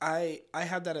I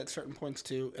had that at certain points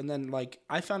too, and then like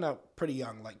I found out pretty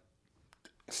young, like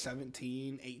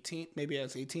 17, 18, maybe I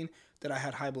was 18, that I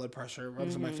had high blood pressure. It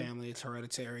runs in my family. It's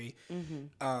hereditary.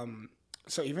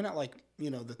 So even at like,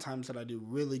 you know, the times that I do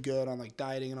really good on like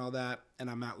dieting and all that, and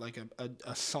I'm at like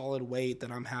a solid weight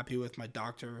that I'm happy with, my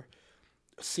doctor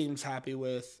seems happy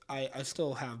with, I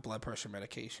still have blood pressure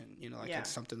medication, you know, like it's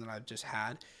something that I've just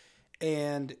had.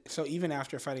 And so even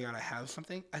after finding out I have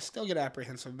something, I still get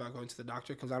apprehensive about going to the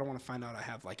doctor because I don't want to find out I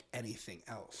have like anything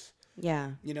else.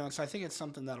 Yeah. You know, so I think it's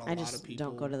something that a lot of people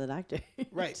don't go to the doctor.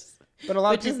 Right. But a lot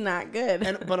Which of people, is not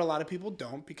good. But a lot of people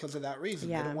don't because of that reason.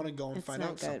 They don't want to go and find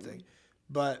out something.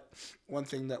 But one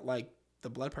thing that like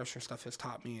the blood pressure stuff has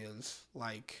taught me is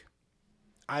like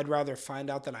I'd rather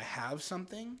find out that I have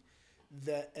something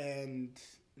I'd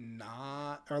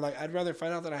rather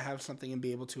find out that I have something and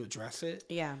be able to address it.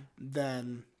 Yeah.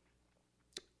 Than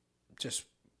just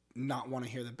not want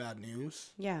to hear the bad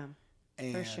news. Yeah.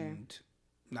 And for sure.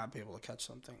 Not be able to catch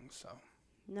something. So.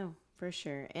 No, for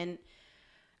sure. And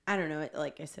I don't know.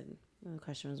 Like I said, the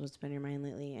question was, what's been in your mind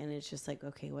lately? And it's just like,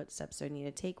 okay, what steps do I need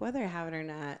to take, whether I have it or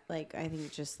not? Like, I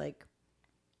think just like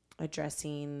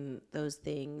addressing those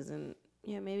things and,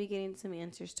 you know, maybe getting some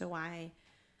answers to why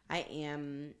I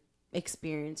am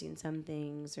experiencing some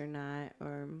things or not.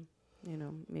 Or, you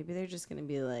know, maybe they're just going to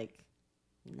be like,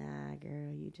 nah,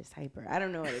 girl, you just hyper. I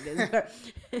don't know what it is. But,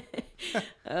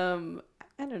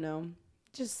 I don't know.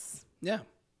 Just that's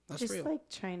just real. Like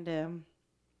trying to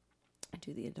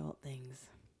do the adult things.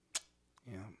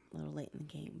 Yeah, a little late in the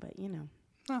game, but you know,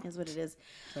 is what it is.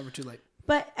 It's never too late.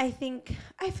 But I feel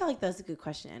like that was a good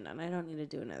question to end on. I don't need to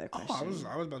do another question. Oh,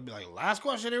 I was about to be like, last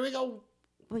question. Here we go.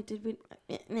 Wait, did we?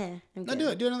 Nah. No, do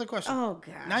it. Do another question. Oh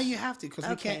gosh. Now you have to because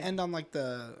we can't end on like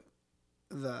the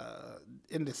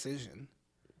indecision.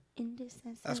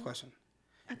 Indecision. Last question.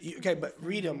 Okay, but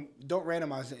read them. Don't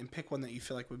randomize it and pick one that you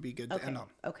feel like would be good to end on.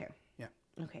 Okay. Yeah.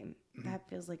 Okay. That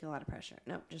feels like a lot of pressure.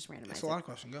 No, just randomize. It's a lot of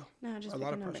questions. Go. No, just pick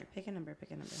a number. Pick a number.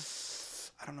 Pick a number.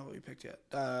 I don't know what we picked yet.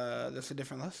 That's a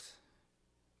different list.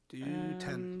 Do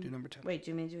 10. Do number 10. Wait,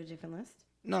 do you mean to do a different list?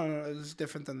 No. It's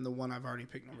different than the one I've already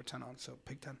picked number 10 on. So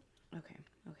pick 10. Okay.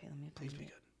 Let me. Please be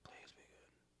good. Please be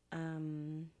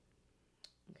good.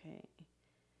 Okay.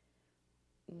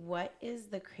 What is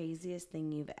the craziest thing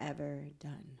you've ever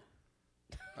done?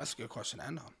 That's a good question to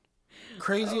end on.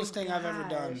 Craziest thing I've ever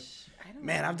done.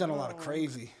 Man, I've done a lot of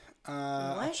crazy.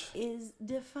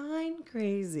 Define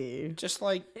crazy? Just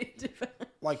like,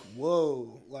 like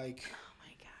whoa, like. Oh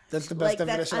my god. That's the best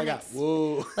definition I got.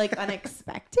 Whoa. Like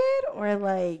unexpected or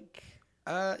like.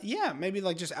 Yeah, maybe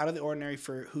like just out of the ordinary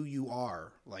for who you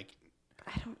are. Like.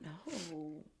 I don't know.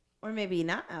 Or maybe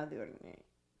not out of the ordinary.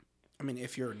 I mean,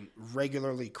 if you're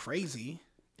regularly crazy,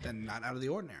 then not out of the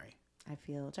ordinary. I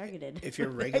feel targeted. If you're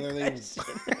regularly,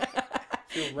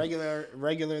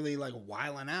 regularly like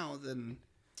wilding out, then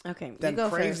then you go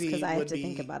crazy because I have to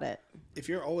think about it. If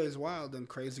you're always wild, then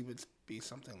crazy would be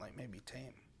something like maybe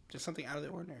tame, just something out of the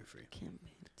ordinary for you. Can't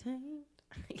be tamed.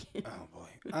 Oh boy.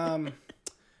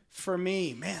 For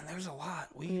me, man, there's a lot.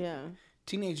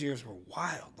 Teenage years were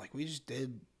wild. Like, we just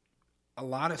did a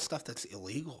lot of stuff that's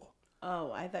illegal.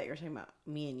 Oh, I thought you were talking about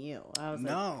me and you. I was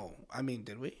no. I mean,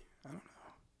 did we? I don't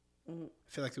know. I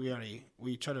feel like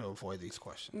we try to avoid these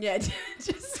questions. Yeah,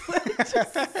 just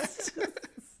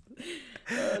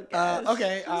oh,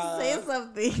 okay. Just say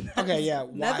something. Okay, yeah.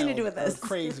 Nothing to do with this.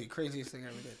 Craziest thing I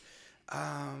ever did.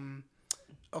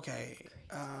 Okay.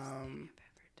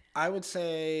 I would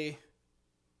say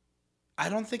I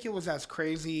don't think it was as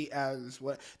crazy as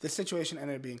what the situation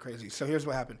ended up being crazy. So here's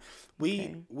what happened.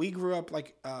 We grew up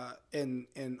like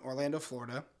in Orlando,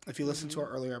 Florida. If you listen to our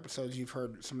earlier episodes, you've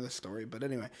heard some of this story. But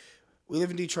anyway, we live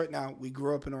in Detroit now. We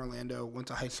grew up in Orlando, went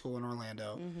to high school in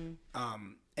Orlando.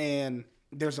 And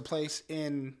there's a place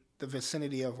in the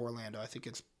vicinity of Orlando. I think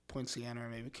it's Poinciana or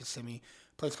maybe Kissimmee,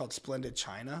 a place called Splendid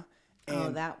China.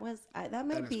 And that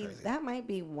might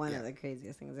be one of the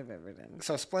craziest things I've ever done.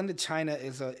 So Splendid China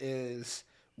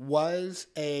was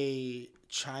a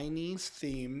Chinese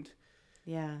themed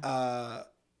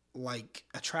like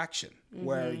attraction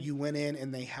where you went in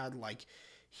and they had like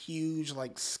huge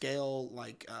like scale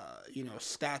like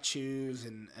statues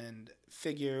and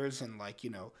figures and like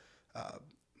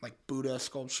like Buddha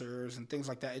sculptures and things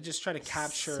like that. It just tried to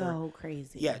capture so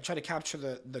crazy. Yeah, try to capture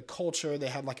the culture. They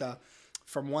had like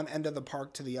from one end of the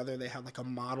park to the other, they had like a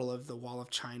model of the Wall of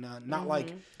China. Not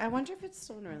like. I wonder if it's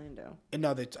still in Orlando.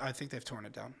 No, I think they've torn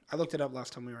it down. I looked it up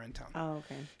last time we were in town. Oh,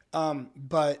 okay.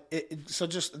 But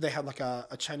they had like a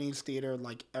Chinese theater,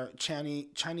 like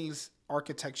Chinese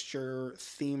architecture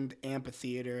themed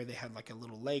amphitheater. They had like a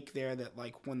little lake there that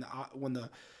like when the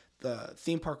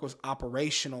theme park was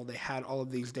operational, they had all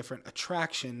of these different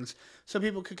attractions, so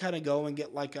people could kind of go and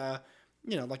get like a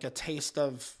taste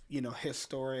of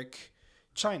historic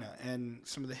China and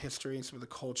some of the history and some of the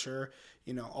culture,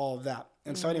 all of that.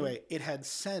 And so anyway, it had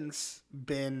since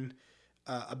been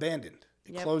abandoned.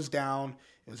 It closed down.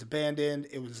 It was abandoned.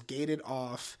 It was gated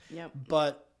off.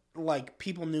 But like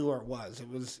people knew where it was. It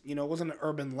was, it wasn't an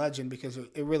urban legend because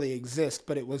it really exists,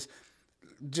 but it was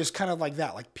just kind of like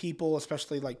that. Like people,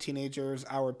 especially like teenagers,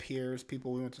 our peers,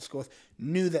 people we went to school with,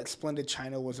 knew that Splendid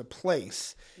China was a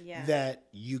place that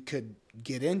you could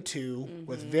get into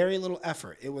with very little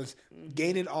effort. It was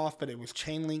gated off, but it was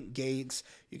chain link gates.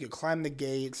 You could climb the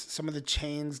gates. Some of the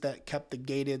chains that kept the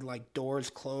gated like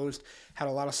doors closed had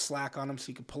a lot of slack on them, so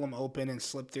you could pull them open and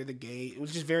slip through the gate. It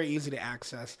was just very easy to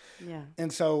access. Yeah.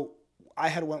 And so I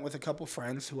had went with a couple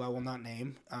friends who I will not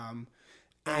name.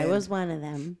 I was one of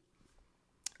them.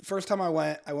 First time I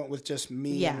went with just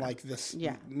me and like this,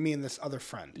 me and this other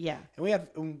friend. Yeah.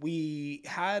 And we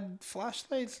had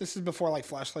flashlights. This is before like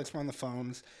flashlights were on the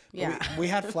phones. Yeah. We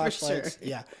had flashlights. Sure.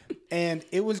 Yeah. And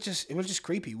it was just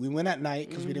creepy. We went at night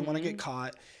because we didn't want to get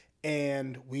caught.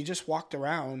 And we just walked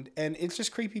around, and it's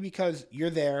just creepy because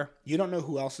you're there. You don't know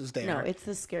who else is there. No, it's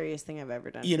the scariest thing I've ever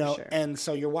done. Sure. And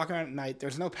so you're walking around at night.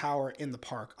 There's no power in the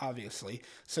park, obviously.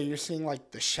 So you're seeing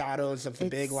like the shadows of the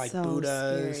big like so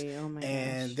Buddhas. Scary. Oh my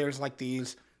gosh. There's like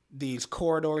these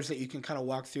corridors that you can kind of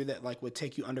walk through that like would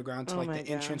take you underground to like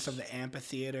the entrance of the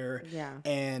amphitheater. Yeah.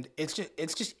 And it's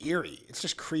just eerie. It's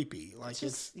just creepy. Like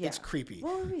it's creepy.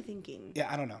 What were we thinking?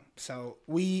 Yeah, I don't know. So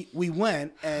we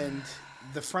went, and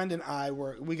the friend and I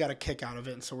we got a kick out of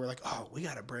it, and so we're like, oh, we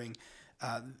got to bring.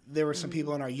 There were some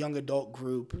people in our young adult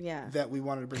group that we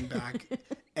wanted to bring back,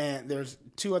 and there's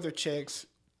two other chicks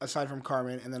aside from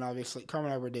Carmen, and then obviously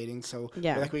Carmen and I were dating, so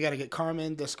we're like, we got to get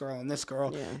Carmen, this girl, and this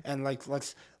girl, and like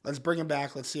let's bring them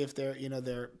back. Let's see if they're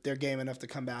they're game enough to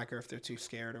come back, or if they're too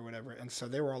scared or whatever. And so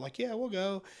they were all like, yeah, we'll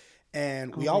go.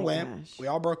 And we all went. Gosh. We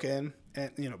all broke in,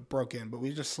 and but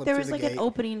we just slipped. There through the gate. There was like an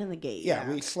opening in the gate. Yeah,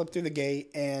 we slipped through the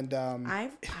gate, and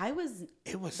that was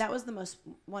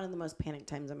one of the most panicked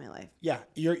times of my life. Yeah,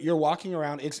 you're walking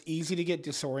around. It's easy to get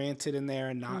disoriented in there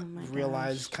and not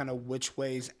realize kind of which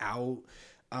way's out.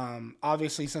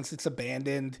 Obviously, since it's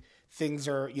abandoned, things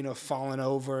are falling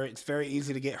over. It's very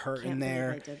easy to get hurt in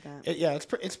there. I did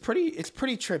that. It's pretty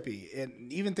trippy.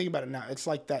 And even think about it now, it's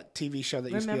like that TV show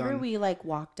that used to be on. Remember we like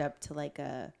walked up to like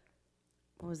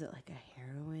what was it, like a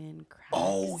heroin crack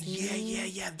scene?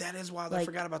 Yeah. That is wild. Like, I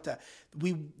forgot about that.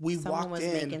 We walked in. Someone was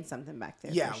making something back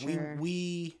there. Yeah, for sure.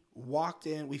 we walked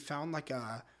in. We found like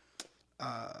a.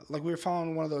 Like we were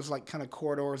following one of those like kind of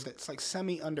corridors that's like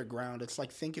semi-underground. It's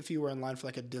like, think if you were in line for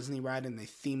like a Disney ride and they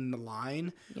themed the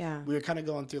line. Yeah. We were kind of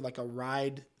going through like a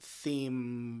ride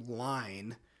theme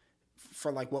line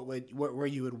for like where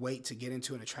you would wait to get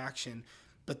into an attraction.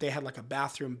 But they had like a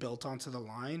bathroom built onto the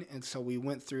line. And so we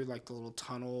went through like the little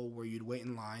tunnel where you'd wait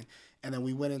in line. And then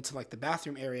we went into like the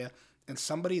bathroom area. and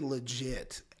somebody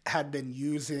legit had been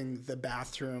using the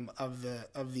bathroom of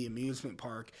the amusement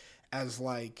park as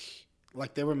like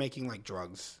they were making like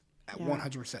drugs. At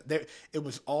 100%. It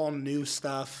was all new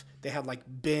stuff. They had like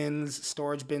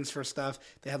storage bins for stuff.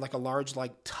 They had like a large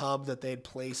like tub that they had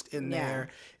placed in there.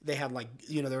 They had like,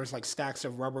 there was like stacks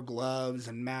of rubber gloves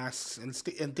and masks and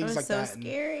things like that. It was so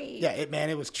scary.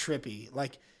 It was trippy.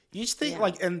 Like you just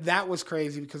think and that was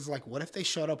crazy because like, what if they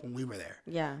showed up when we were there?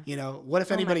 Yeah. What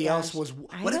if anybody else was?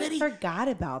 Forgot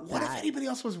about that. What if anybody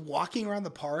else was walking around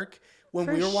the park when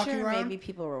we were For walking sure, around? Maybe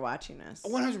people were watching us.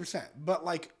 100%. But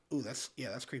like, ooh, that's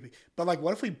creepy. But like,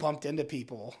 what if we bumped into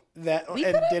people that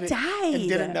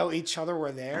didn't know each other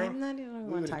were there? I'm not even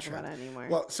want to talk about it anymore.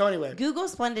 Well, so anyway, Google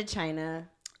Splendid China.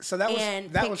 So that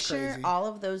was crazy. All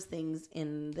of those things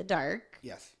in the dark.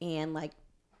 Yes. And like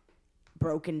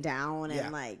broken down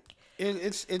and like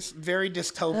it's very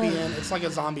dystopian. It's like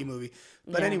a zombie movie.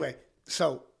 But anyway,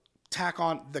 so tack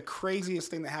on the craziest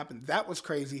thing that happened. That was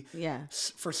crazy. Yeah.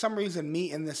 For some reason,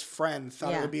 me and this friend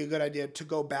thought it would be a good idea to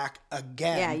go back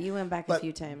again. Yeah, you went back a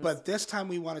few times. But this time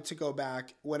we wanted to go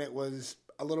back when it was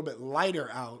a little bit lighter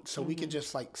out so we could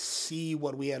just like see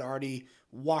what we had already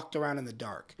walked around in the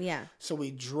dark. Yeah. So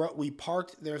we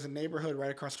parked, there's a neighborhood right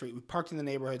across the street. We parked in the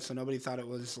neighborhood so nobody thought it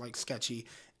was like sketchy.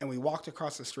 And we walked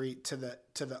across the street to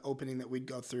the opening that we'd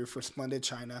go through for Splendid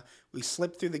China. We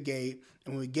slipped through the gate,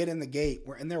 and when we get in the gate,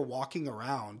 we're in there walking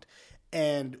around,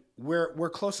 and we're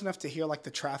close enough to hear like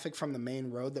the traffic from the main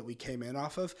road that we came in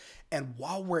off of. And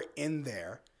while we're in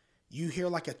there, you hear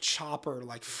like a chopper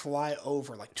like fly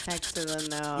over, like and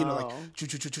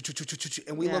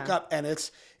we look up, and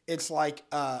it's like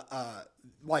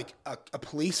a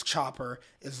police chopper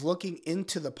is looking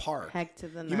into the park. Heck to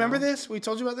the no. You remember this? We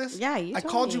told you about this? Yeah, I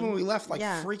called you when we left, like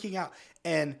freaking out.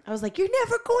 And I was like, "You're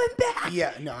never going back."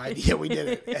 Yeah, no, we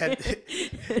did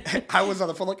it. And I was on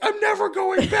the phone like, "I'm never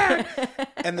going back."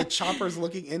 And the chopper's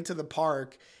looking into the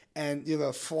park and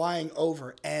flying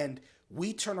over, and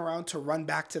we turn around to run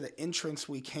back to the entrance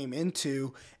we came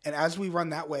into. And as we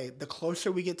run that way, the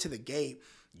closer we get to the gate,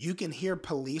 you can hear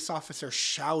police officers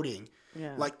shouting,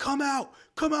 like, come out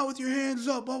with your hands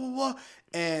up, blah, blah, blah.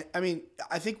 And I mean,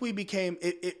 I think we became,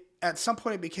 at some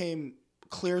point it became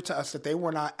clear to us that they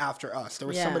were not after us. There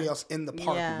was somebody else in the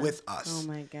park with us. Oh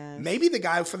my gosh. Maybe the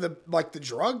guy for the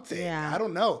drug thing. Yeah. I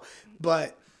don't know.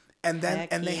 But and they had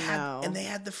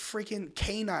the freaking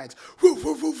canines. Woof,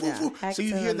 woof, woof, woof, woof. So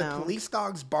you hear the police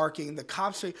dogs barking, the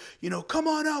cops say, come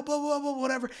on out, blah, blah, blah,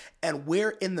 whatever. And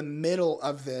we're in the middle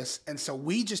of this. And so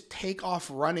we just take off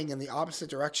running in the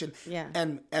opposite direction. Yeah.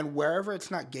 And wherever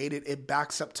it's not gated, it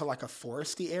backs up to like a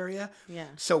foresty area. Yeah.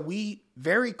 So we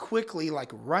very quickly like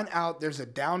run out. There's a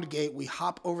downed gate. We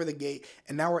hop over the gate,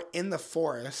 and now we're in the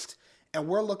forest, and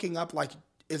we're looking up like,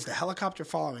 is the helicopter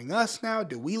following us now?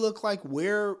 Do we look like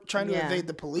we're trying to evade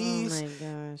the police? Oh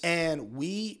my gosh. And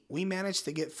we managed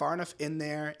to get far enough in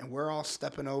there, and we're all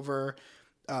stepping over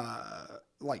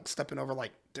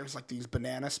there's like these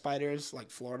banana spiders, like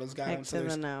Florida's got them. So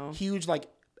there's huge like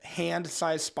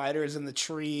hand-sized spiders in the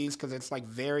trees because it's like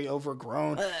very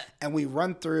overgrown. And we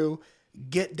run through,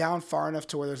 get down far enough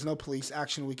to where there's no police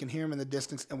action. We can hear them in the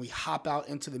distance, and we hop out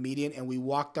into the median, and we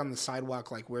walk down the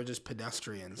sidewalk like we're just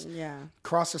pedestrians. Yeah.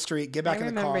 Cross the street, get back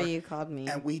in the car. I remember you called me.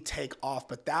 And we take off.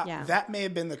 But that may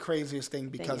have been the craziest thing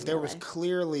because there was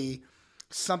clearly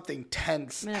something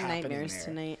tense happening nightmares there.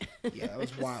 Tonight. Yeah, it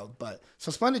was wild. But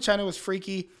so Splendid China was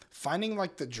freaky. Finding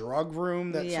like the drug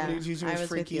room that somebody was using was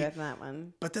freaky. With you at that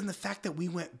one. But then the fact that we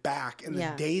went back, and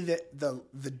the day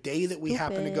that we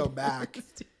happened to go back,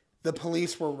 the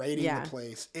police were raiding the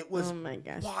place. It was oh my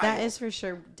gosh. wild. That is for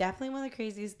sure definitely one of the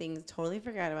craziest things. Totally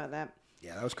forgot about that.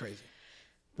 Yeah, that was crazy.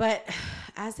 But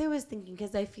as I was thinking,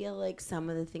 because I feel like some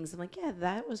of the things I'm like, yeah,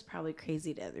 that was probably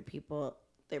crazy to other people.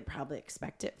 They probably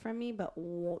expect it from me. But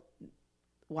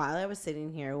while I was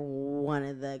sitting here, one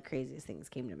of the craziest things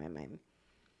came to my mind.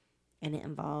 And it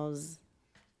involves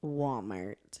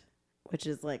Walmart, which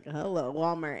is like, hello,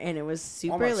 Walmart. And it was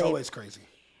super Walmart's late. Always crazy.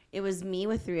 It was me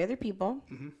with 3 other people.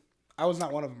 Mm-hmm. I was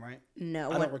not one of them, right?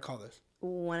 No. I don't recall this.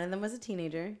 One of them was a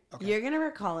teenager. Okay. You're going to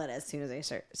recall it as soon as I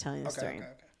start telling the story. Okay.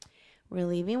 We're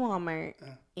leaving Walmart,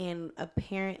 and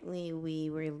apparently we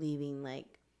were leaving, like,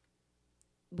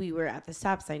 we were at the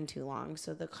stop sign too long.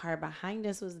 So the car behind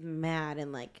us was mad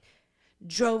and, like,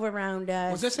 drove around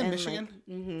us. Was this in Michigan?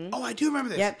 Like, mm-hmm. Oh, I do remember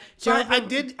this. Yep. So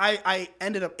I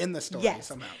ended up in the story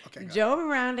somehow. Okay. Drove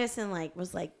around us and, like,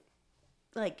 was, like,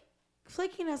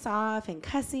 flicking us off and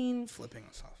cussing. Flipping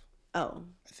us off. Oh.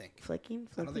 I think. Flicking?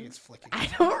 I don't think it's flicking. I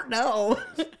don't know.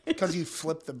 Because you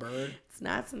flip the bird. It's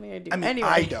not something I do. I mean, anyway.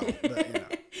 I don't,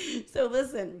 but So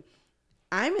listen,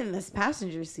 I'm in this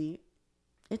passenger seat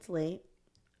it's late.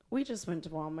 We just went to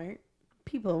Walmart.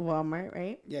 People of Walmart,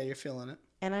 right? Yeah, you're feeling it.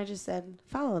 And I just said,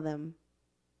 follow them.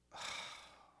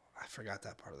 I forgot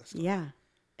that part of the story. Yeah.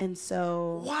 And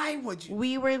so why would you?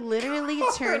 We were literally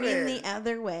turning the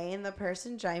other way, and the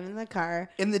person driving the car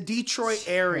in the Detroit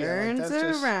area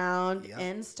turns around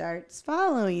and starts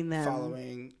following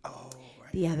them.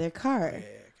 The other car.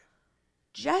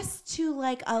 Just to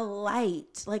like a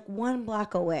light, like 1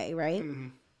 block away, right? Mm-hmm.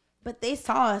 But they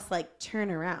saw us like turn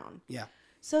around. Yeah.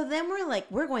 So then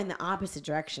we're going the opposite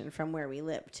direction from where we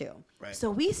live too. Right.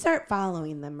 So we start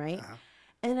following them, right? Uh-huh.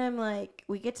 And I'm like,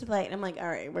 we get to the light, and I'm like, all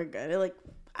right, we're good. Like,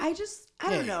 I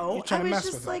don't know. I was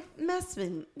just like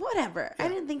messing, whatever. Yeah. I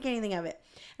didn't think anything of it.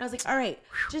 And I was like, all right,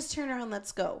 just turn around,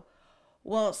 let's go.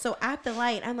 Well, so at the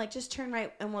light, I'm like, just turn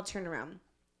right and we'll turn around.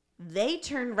 They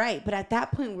turn right, but at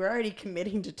that point, we're already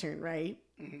committing to turn right,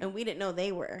 and we didn't know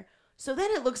they were. So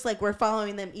then it looks like we're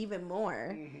following them even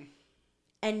more. Mm-hmm.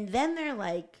 And then they're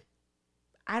like,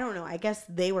 I don't know, I guess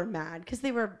they were mad because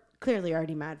they were clearly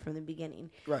already mad from the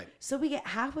beginning. Right. So we get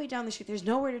halfway down the street. There's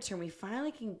nowhere to turn. We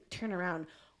finally can turn around.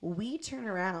 We turn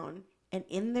around, and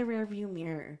in the rearview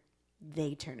mirror,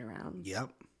 they turn around. Yep.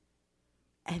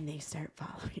 And they start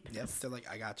following us. Yep. They're like,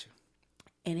 I got you.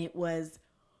 And it was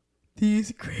the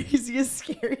craziest,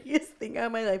 scariest thing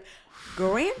of my life.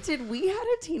 Granted, we had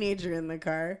a teenager in the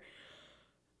car.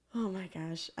 Oh my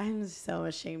gosh. I'm so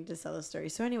ashamed to tell the story.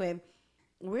 So anyway,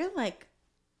 we're like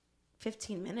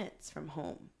 15 minutes from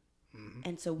home. Mm-hmm.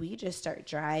 And so we just start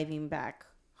driving back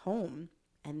home,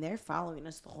 and they're following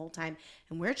us the whole time,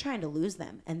 and we're trying to lose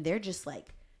them. And they're just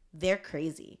like, they're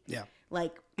crazy. Yeah.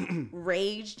 Like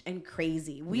raged and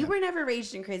crazy. We were never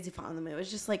raged and crazy following them. It was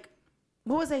just like,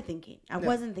 what was I thinking? I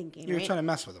wasn't thinking. You were trying to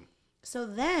mess with them. So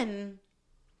then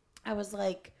I was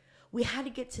like, we had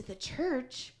to get to the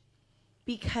church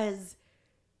because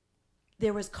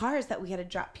there was cars that we had to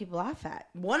drop people off at.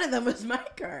 One of them was my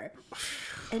car.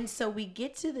 And so we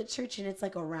get to the church, and it's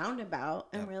like a roundabout,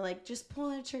 and we're like, just pull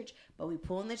in the church. But we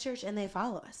pull in the church, and they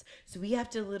follow us. So we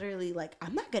have to literally like,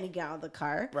 I'm not going to get out of the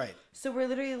car. Right. So we're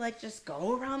literally like, just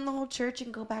go around the whole church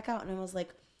and go back out. And I was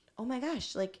like, oh my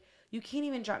gosh, like, you can't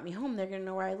even drop me home. They're going to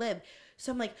know where I live.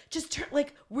 So I'm like, just turn,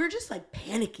 like, we're just like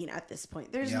panicking at this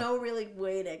point. There's no really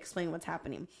way to explain what's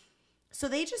happening. So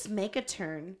they just make a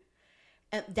turn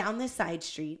down this side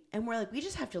street, and we're like, we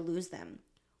just have to lose them.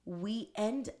 We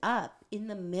end up in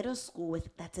the middle school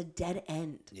that's a dead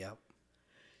end. Yep.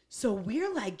 So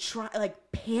we're like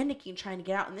panicking, trying to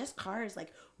get out, and this car is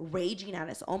like raging at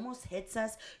us, almost hits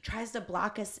us, tries to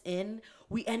block us in.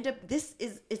 We end up,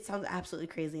 it sounds absolutely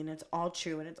crazy, and it's all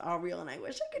true, and it's all real, and I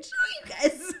wish I could show you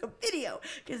guys a video,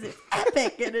 because it's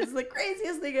epic, and it's the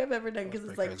craziest thing I've ever done, because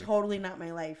it's like crazy. Totally not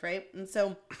my life, right? And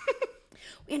so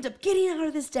we end up getting out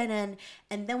of this dead end,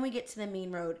 and then we get to the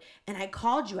main road, and I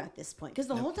called you at this point, because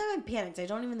the whole time I'm panicked. I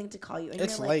don't even think to call you. And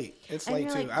it's late. It's late,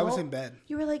 too. I was in bed.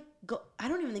 You were like, go. I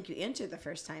don't even think you answered the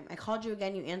first time. I called you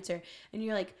again, you answer, and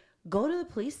you're like, go to the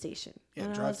police station. Yeah,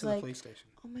 and drive to the police station.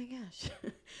 Oh, my gosh.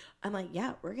 I'm like,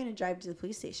 yeah, we're going to drive to the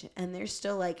police station. And they're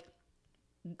still, like,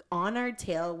 on our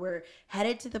tail. We're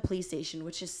headed to the police station,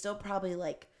 which is still probably,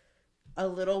 like, a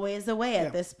little ways away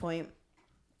at this point.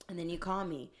 And then you call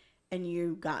me. And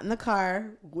you got in the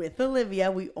car with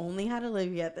Olivia. We only had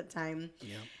Olivia at the time.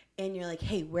 Yeah. And you're like,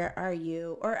 hey, where are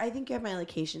you? Or I think you have my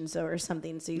location, or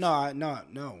something. So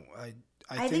No.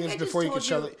 I think it's before you could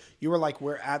show it. You were like,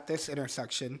 we're at this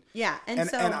intersection. Yeah. And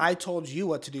I told you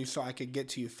what to do so I could get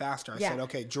to you faster. I said,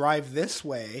 okay, drive this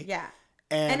way. Yeah.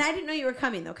 And I didn't know you were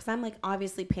coming, though, because I'm like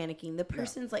obviously panicking. The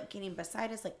person's like getting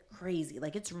beside us like crazy.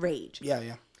 Like it's rage. Yeah,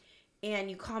 yeah. And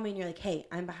you call me and you're like, hey,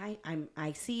 I'm behind.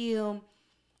 I see you.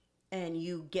 And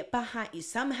you get behind you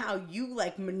somehow. You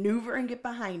like maneuver and get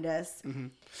behind us. Mm-hmm.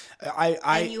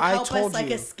 And you help us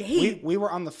like escape. We were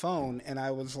on the phone, and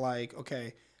I was like,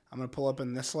 "Okay, I'm gonna pull up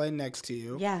in this lane next to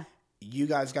you. Yeah, you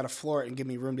guys got to floor it and give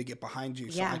me room to get behind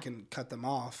you, so I can cut them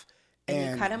off."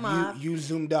 And you cut them off. You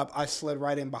zoomed up. I slid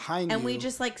right in behind you. And we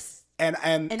just like and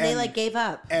they like gave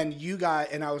up. And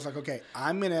and I was like, "Okay,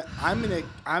 I'm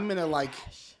gonna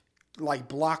like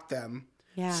block them."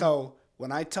 Yeah. So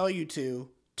when I tell you to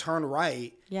turn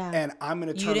right, and I'm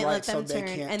going to turn right so they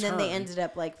can't turn. And then they ended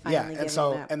up like finally giving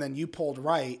up. And then you pulled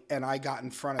right, and I got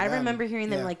in front of them. I remember hearing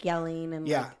them like yelling and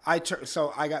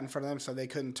so I got in front of them so they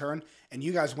couldn't turn, and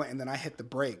you guys went, and then I hit the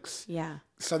brakes. Yeah.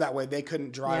 So that way they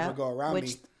couldn't drive or go around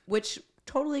me. Which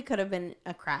totally could have been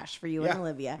a crash for you and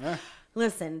Olivia. Yeah.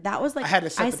 Listen, that was like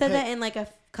I said that in like a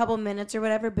couple minutes or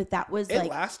whatever, but that was it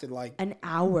lasted like an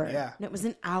hour. Yeah, and it was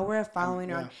an hour of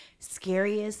following around.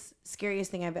 Scariest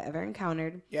thing I've ever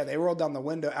encountered. Yeah, they rolled down the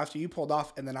window after you pulled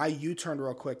off, and then I U-turned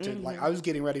real quick to like I was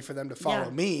getting ready for them to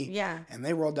follow me. Yeah, and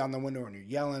they rolled down the window and you're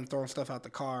yelling, throwing stuff out the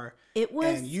car. It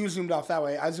was, and you zoomed off that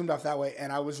way. I zoomed off that way,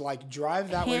 and I was like,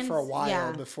 drive that way for a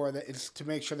while before it's to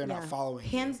make sure they're not following.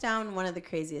 Hands down, one of the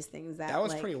craziest things that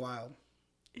was pretty wild.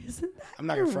 Isn't that I'm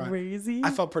not gonna front. Crazy? I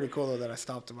felt pretty cool though that I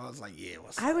stopped him. I was like, yeah,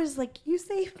 what's up? I was like, you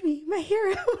saved me, my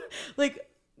hero. Like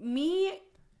me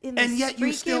in the and yet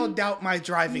you still doubt my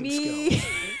driving skills.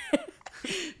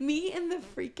 Me in the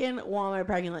freaking Walmart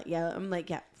parking lot. Yeah, I'm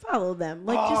like, follow them.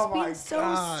 Like just being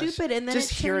so stupid. And then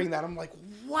just hearing that, I'm like,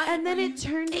 what? And then it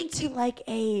turned into like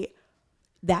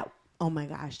oh my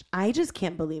gosh, I just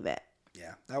can't believe it.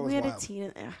 Yeah, that was we had wild. A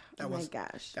teen. Oh my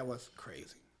gosh, that was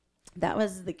crazy. That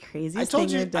was the craziest I told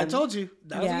thing I told you.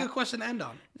 That was a good question to end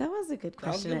on. That was a good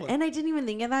question. And I didn't even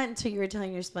think of that until you were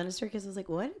telling your Splendor story, because I was like,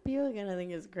 what are people going to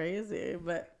think is crazy?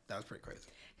 But that was pretty crazy.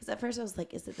 Because at first I was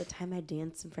like, is it the time I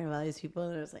danced in front of all these people?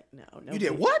 And I was like, no. You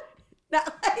did what? Not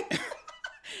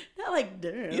like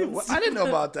dance. I didn't know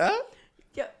about that.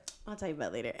 Yeah, I'll tell you about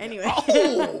it later. Anyway.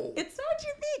 Oh. It's not what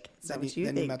you think. It's not what you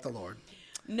think. Then you met the Lord.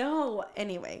 No,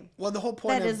 anyway. Well, the whole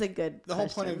point is a good The whole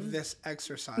point of this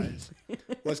exercise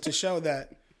was to show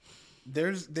that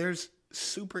there's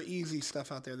super easy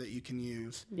stuff out there that you can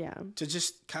use. Yeah. To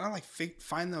just kind of like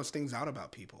find those things out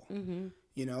about people. Mm-hmm.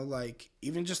 You know, like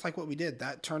even just like what we did,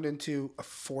 that turned into a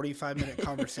 45-minute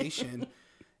conversation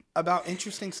about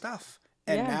interesting stuff.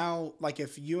 And now, like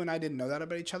if you and I didn't know that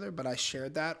about each other, but I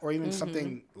shared that or even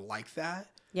something like that.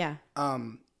 Yeah.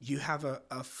 You have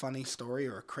a funny story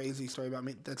or a crazy story about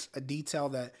me. That's a detail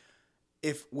that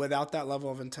if without that level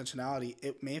of intentionality,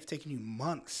 it may have taken you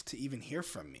months to even hear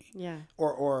from me. Yeah.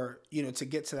 Or you know, to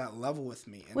get to that level with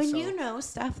me. And when you know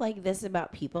stuff like this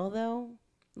about people though,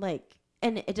 like,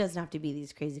 and it doesn't have to be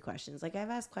these crazy questions. Like I've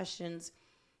asked questions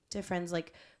to friends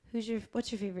like, what's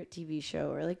your favorite TV show?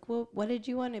 Or like, well, what did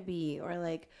you want to be? Or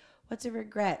like, what's a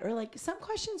regret? Or like some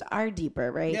questions are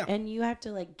deeper, right? Yeah. And you have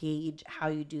to like gauge how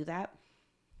you do that.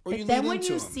 Or but then when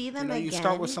you see them again, you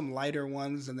start with some lighter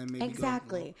ones and then maybe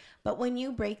exactly. But when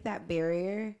you break that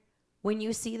barrier, when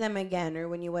you see them again or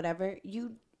when you whatever,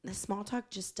 the small talk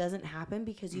just doesn't happen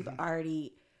because you've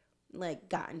already like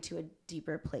gotten to a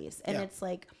deeper place. And it's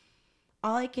like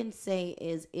all I can say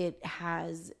is it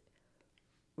has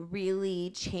really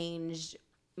changed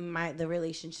the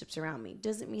relationships around me.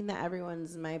 Doesn't mean that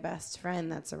everyone's my best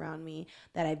friend that's around me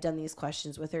that I've done these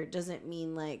questions with, or it doesn't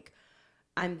mean like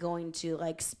I'm going to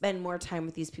like spend more time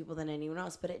with these people than anyone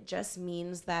else, but it just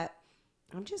means that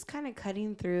I'm just kind of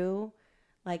cutting through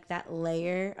like that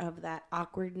layer of that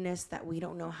awkwardness that we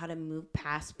don't know how to move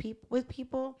past with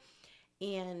people.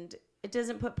 And it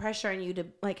doesn't put pressure on you to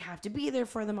like have to be there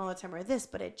for them all the time or this,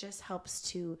 but it just helps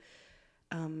to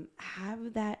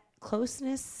have that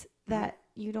closeness that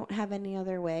you don't have any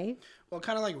other way. Well, it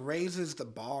kind of like raises the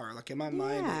bar. Like in my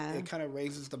mind, it kind of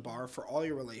raises the bar for all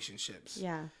your relationships.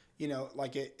 Yeah. You know,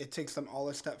 like it takes them all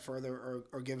a step further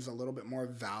or gives a little bit more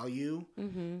value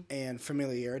and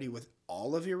familiarity with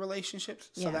all of your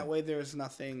relationships. So that way there's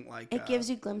nothing like... It gives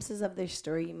you glimpses of their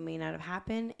story you may not have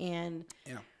happened. And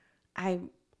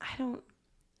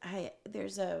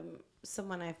there's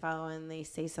someone I follow and they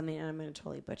say something and I'm going to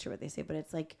totally butcher what they say, but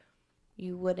it's like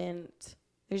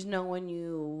there's no one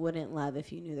you wouldn't love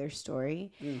if you knew their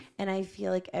story. And I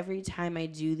feel like every time I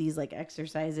do these like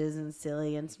exercises and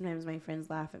silly, and sometimes my friends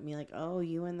laugh at me like, oh,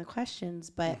 you and the questions,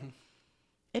 but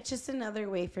it's just another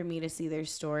way for me to see their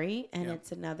story. And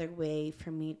it's another way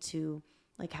for me to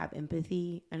like have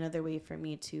empathy, another way for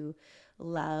me to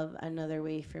love, another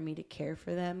way for me to care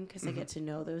for them because I get to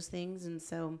know those things. And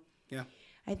so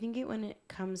I think when it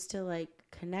comes to like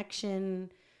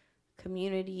connection,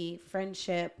 community,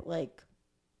 friendship, like,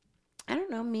 I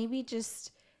don't know, maybe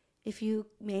just if you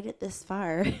made it this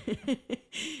far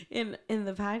in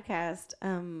the podcast,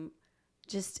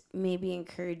 just maybe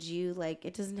encourage you, like,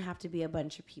 it doesn't have to be a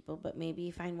bunch of people, but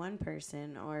maybe find one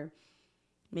person or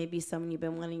maybe someone you've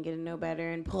been wanting to get to know better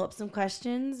and pull up some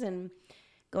questions and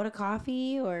go to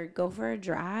coffee or go for a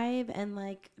drive and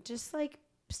like, just like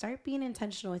start being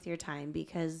intentional with your time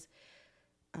because,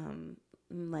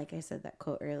 like I said, that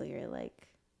quote earlier, like,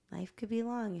 life could be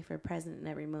long if we're present in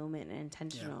every moment and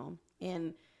intentional.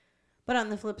 But on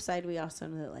the flip side, we also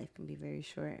know that life can be very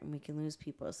short and we can lose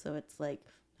people. So it's like,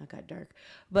 not got dark,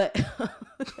 but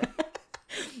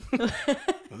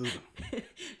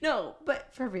no, but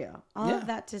for real, all of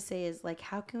that to say is like,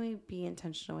 how can we be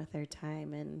intentional with our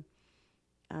time? And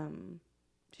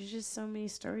there's just so many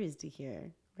stories to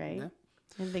hear, right?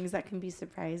 And things that can be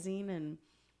surprising and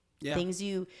things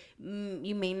you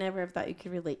may never have thought you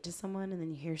could relate to someone, and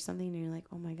then you hear something and you're like,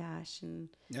 oh my gosh. And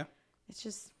it's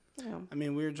just, you know. I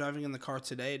mean, we were driving in the car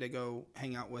today to go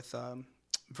hang out with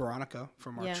Veronica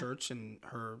from our church and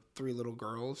her 3 little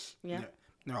girls. Yeah.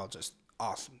 They're all just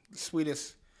awesome.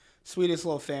 Sweetest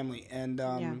little family. And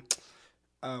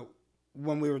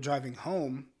when we were driving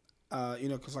home, you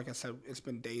know, because like I said, it's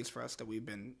been days for us that we've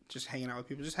been just hanging out with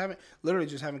people, just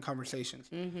having conversations.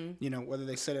 Mm-hmm. You know, whether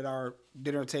they sit at our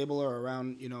dinner table or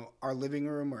around, you know, our living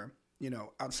room or, you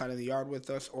know, outside of the yard with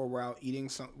us, or we're out eating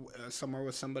somewhere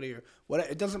with somebody or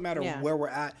whatever. It doesn't matter where we're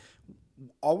at.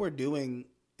 All we're doing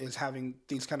is having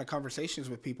these kind of conversations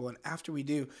with people. And after we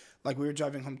do, like we were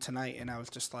driving home tonight and I was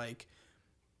just like,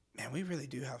 man, we really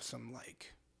do have some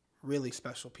like really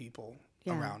special people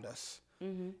around us.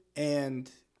 Mm-hmm. And,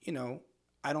 you know,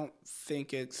 I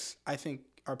think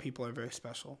our people are very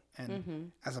special.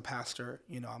 And as a pastor,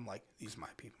 you know, I'm like, these are my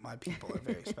people. My people are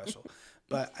very special.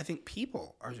 But I think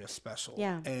people are just special.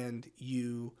 Yeah. And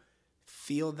you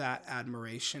feel that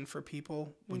admiration for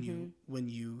people when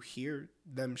you hear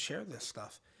them share this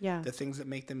stuff. Yeah. The things that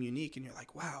make them unique. And you're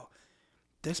like, wow,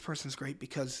 this person's great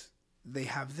because they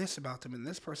have this about them, and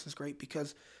this person's great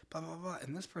because blah, blah, blah,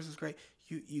 and this person's great.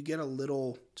 You get a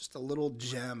little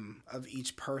gem of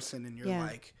each person, and you're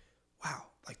like, wow,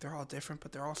 like they're all different,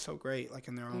 but they're all so great, like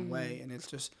in their own way. And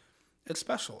it's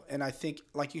special. And I think,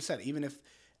 like you said, even if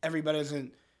everybody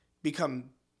doesn't become,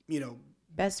 you know,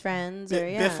 best friends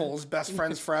Biffles, best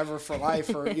friends forever for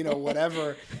life, or, you know,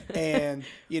 whatever. And,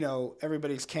 you know,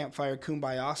 everybody's campfire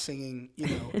kumbaya singing, you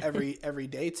know, every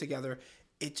day together.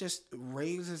 It just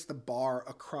raises the bar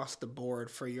across the board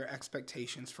for your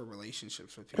expectations for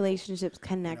relationships with people. Relationships,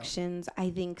 connections. You know?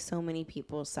 I think so many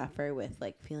people suffer with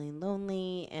like feeling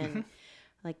lonely and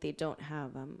like they don't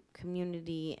have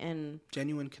community and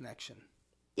genuine connection.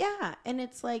 Yeah. And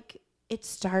it's like, it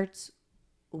starts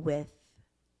with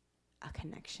a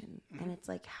connection. And it's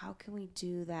like, how can we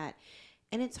do that?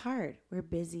 And it's hard. We're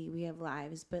busy. We have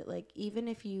lives. But like, even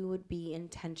if you would be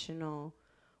intentional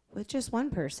with just one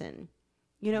person,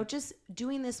 you know, just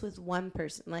doing this with one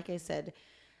person. Like I said,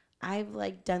 I've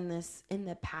like done this in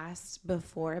the past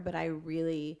before, but I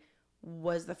really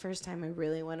was the first time I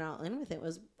really went all in with it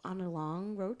was on a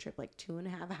long road trip, like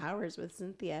 2.5 hours with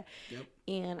Cynthia. Yep.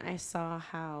 And I saw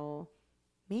how,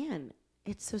 man,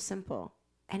 it's so simple.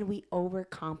 And we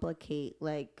overcomplicate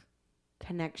like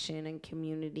connection and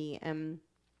community. And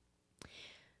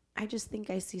I just think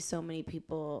I see so many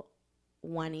people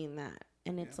wanting that.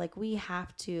 And it's like, we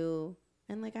have to,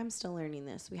 and like, I'm still learning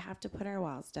this. We have to put our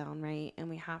walls down, right? And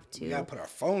we have to. We got to put our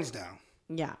phones down.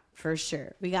 Yeah, for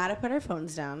sure. We got to put our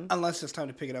phones down. Unless it's time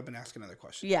to pick it up and ask another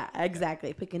question. Yeah, exactly.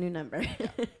 Yeah. Pick a new number.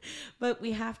 Yeah. But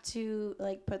we have to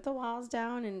like put the walls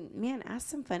down and, man, ask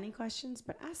some funny questions,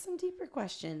 but ask some deeper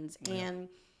questions and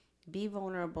be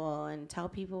vulnerable and tell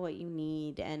people what you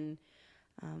need. And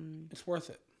it's worth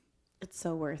it. It's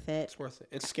so worth it. It's worth it.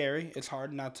 It's scary. It's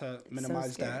hard not to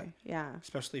minimize that. Yeah.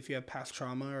 Especially if you have past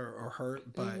trauma or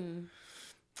hurt. But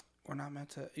we're not meant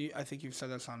to. I think you've said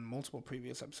this on multiple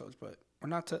previous episodes. But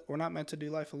we're not meant to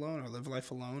do life alone or live life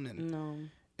alone.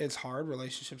 And it's hard.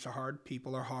 Relationships are hard.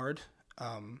 People are hard.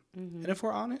 And if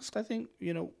we're honest, I think,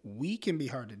 you know, we can be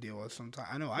hard to deal with sometimes.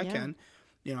 I know I can.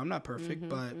 You know, I'm not perfect,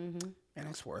 but and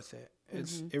it's worth it.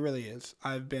 It really is.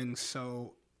 I've been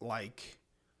so like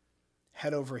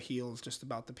head over heels just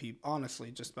about the people,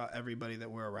 honestly, just about everybody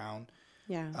that we're around.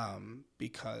 Yeah.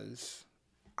 Because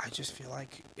I just feel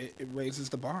like it raises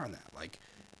the bar on that. Like,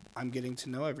 I'm getting to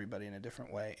know everybody in a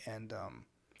different way. And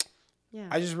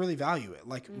I just really value it.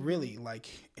 Like, really, like,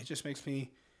 it just makes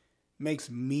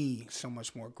me so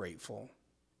much more grateful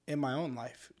in my own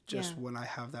life. Just when I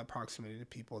have that proximity to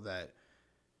people that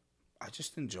I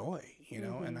just enjoy, you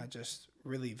know, and I just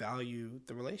really value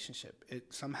the relationship. It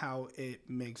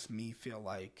makes me feel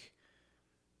like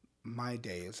my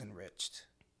day is enriched.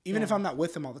 Even if I'm not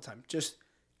with them all the time, just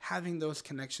having those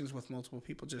connections with multiple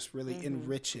people just really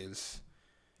enriches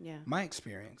my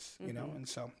experience, you know? And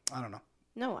so, I don't know.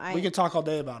 No, we could talk all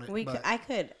day about it. I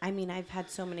could. I mean, I've had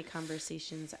so many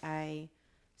conversations.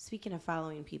 Speaking of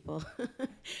following people,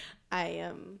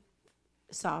 I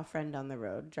saw a friend on the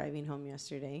road driving home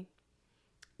yesterday.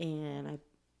 And I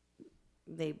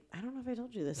don't know if I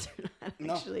told you this or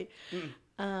not, actually.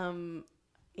 No.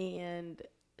 And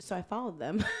so I followed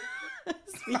them.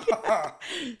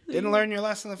 Didn't learn your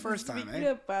lesson the first time, eh?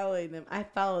 Of following them, I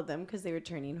followed them because they were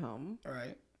turning home. All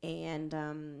right.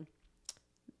 And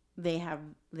they have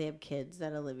kids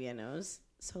that Olivia knows.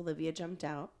 So Olivia jumped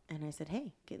out, and I said,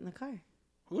 "Hey, get in the car."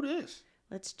 Who this?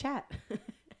 Let's chat.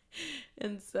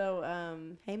 And so,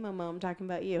 hey, Momo, I'm talking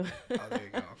about you. Oh, there you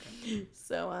go. Okay.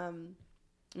 So,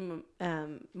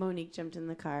 Monique jumped in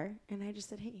the car, and I just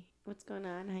said, hey, what's going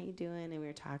on? How you doing? And we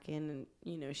were talking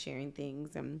and, sharing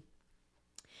things and,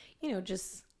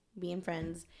 just being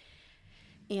friends.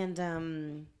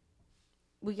 And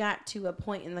we got to a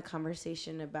point in the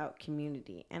conversation about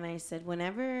community. And I said,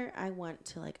 whenever I want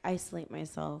to, like, isolate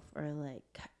myself or,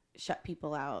 like, shut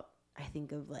people out, I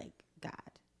think of, like, God.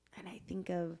 And I think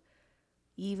of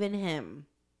even him,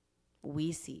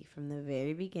 we see from the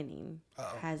very beginning,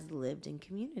 has lived in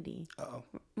community.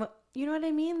 Well, you know what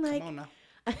I mean? Like, come on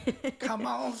now. Come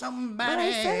on, somebody. But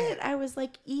I said it. I was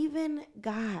like, even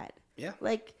God. Yeah.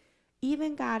 Like,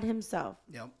 even God himself.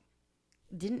 Yep.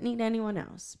 Didn't need anyone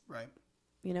else. Right.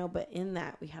 But in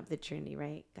that we have the Trinity,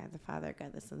 right? God the Father,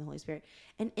 God the Son, the Holy Spirit.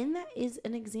 And in that is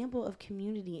an example of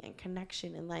community and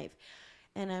connection in life.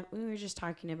 And we were just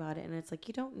talking about it. And it's like,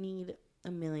 you don't need a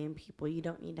million people. You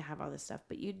don't need to have all this stuff.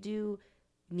 But you do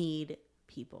need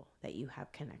people that you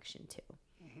have connection to.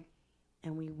 Mm-hmm.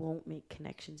 And we won't make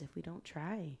connections if we don't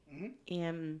try. Mm-hmm.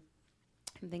 And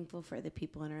I'm thankful for the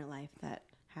people in our life that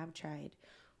have tried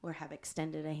or have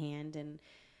extended a hand. And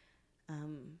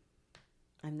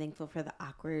I'm thankful for the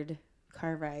awkward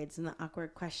car rides and the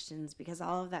awkward questions, because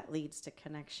all of that leads to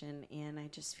connection. And I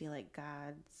just feel like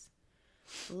God's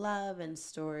love and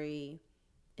story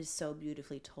is so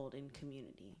beautifully told in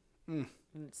community. And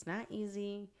it's not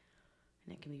easy,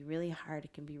 and it can be really hard.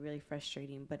 It can be really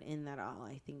frustrating. But in that all,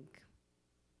 I think,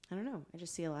 I don't know, I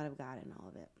just see a lot of God in all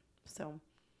of it. So.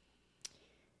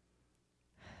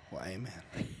 Well, amen.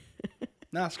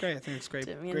 No, it's great. I think it's great.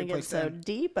 Didn't mean great to get so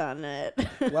deep on it.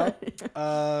 Well,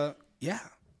 yeah.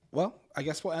 Well, I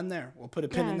guess we'll end there. We'll put a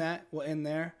pin in that. We'll end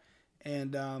there.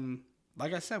 And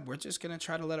like I said, we're just going to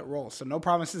try to let it roll. So no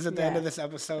promises at the end of this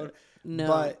episode. No.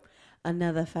 But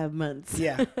another 5 months.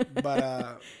 Yeah.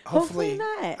 But hopefully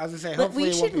not. I was going to say, hopefully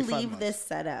we should it won't be leave this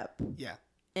set up. Yeah.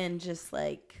 And just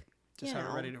like, just have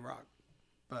it ready to rock.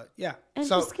 But yeah. And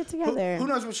so just get together. Who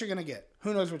knows what you're going to get?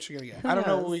 Who knows what you're going to get? I don't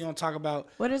know what we're going to talk about.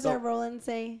 What does our Roland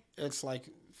say? It's like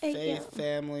faith,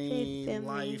 family,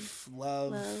 life,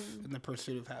 love, and the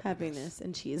pursuit of happiness. Happiness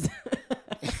and cheese.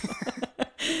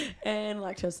 And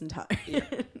lactose intolerant. Yeah.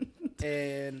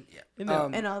 And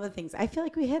and all the things. I feel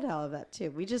like we hit all of that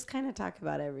too. We just kind of talk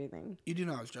about everything. You do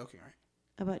know I was joking, right?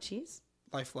 About cheese?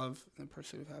 Life, love, and the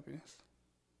pursuit of happiness.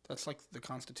 That's like the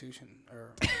Constitution,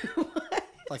 or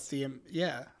like the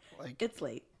like it's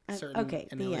late. Okay,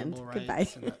 the end. Goodbye.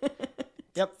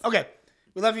 Yep. Okay.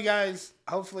 We love you guys.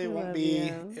 Hopefully it won't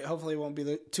be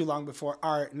too long before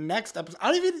our next episode. I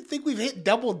don't even think we've hit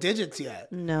double digits yet.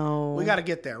 No. We got to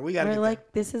get there. We're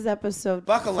this is episode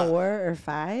 4 or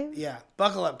 5. Yeah.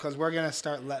 Buckle up, because we're going to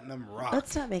start letting them rock.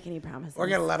 Let's not make any promises. We're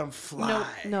going to let them fly.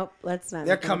 Nope. Let's not.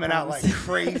 They're coming out like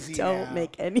crazy. Don't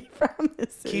make any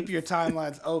promises. Keep your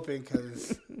timelines open,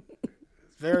 because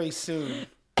very soon.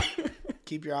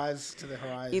 Keep your eyes to the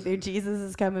horizon. Either Jesus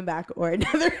is coming back or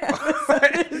another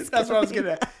episode. That's what I was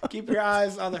gonna. Keep your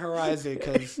eyes on the horizon,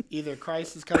 because either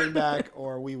Christ is coming back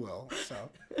or we will. So,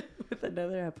 with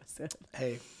another episode.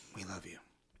 Hey, we love you.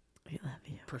 We love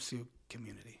you. Pursue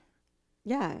community.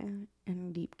 Yeah,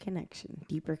 and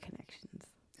deeper connections.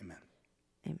 Amen.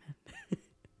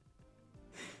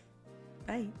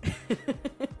 Bye.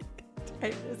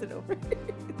 Time isn't over.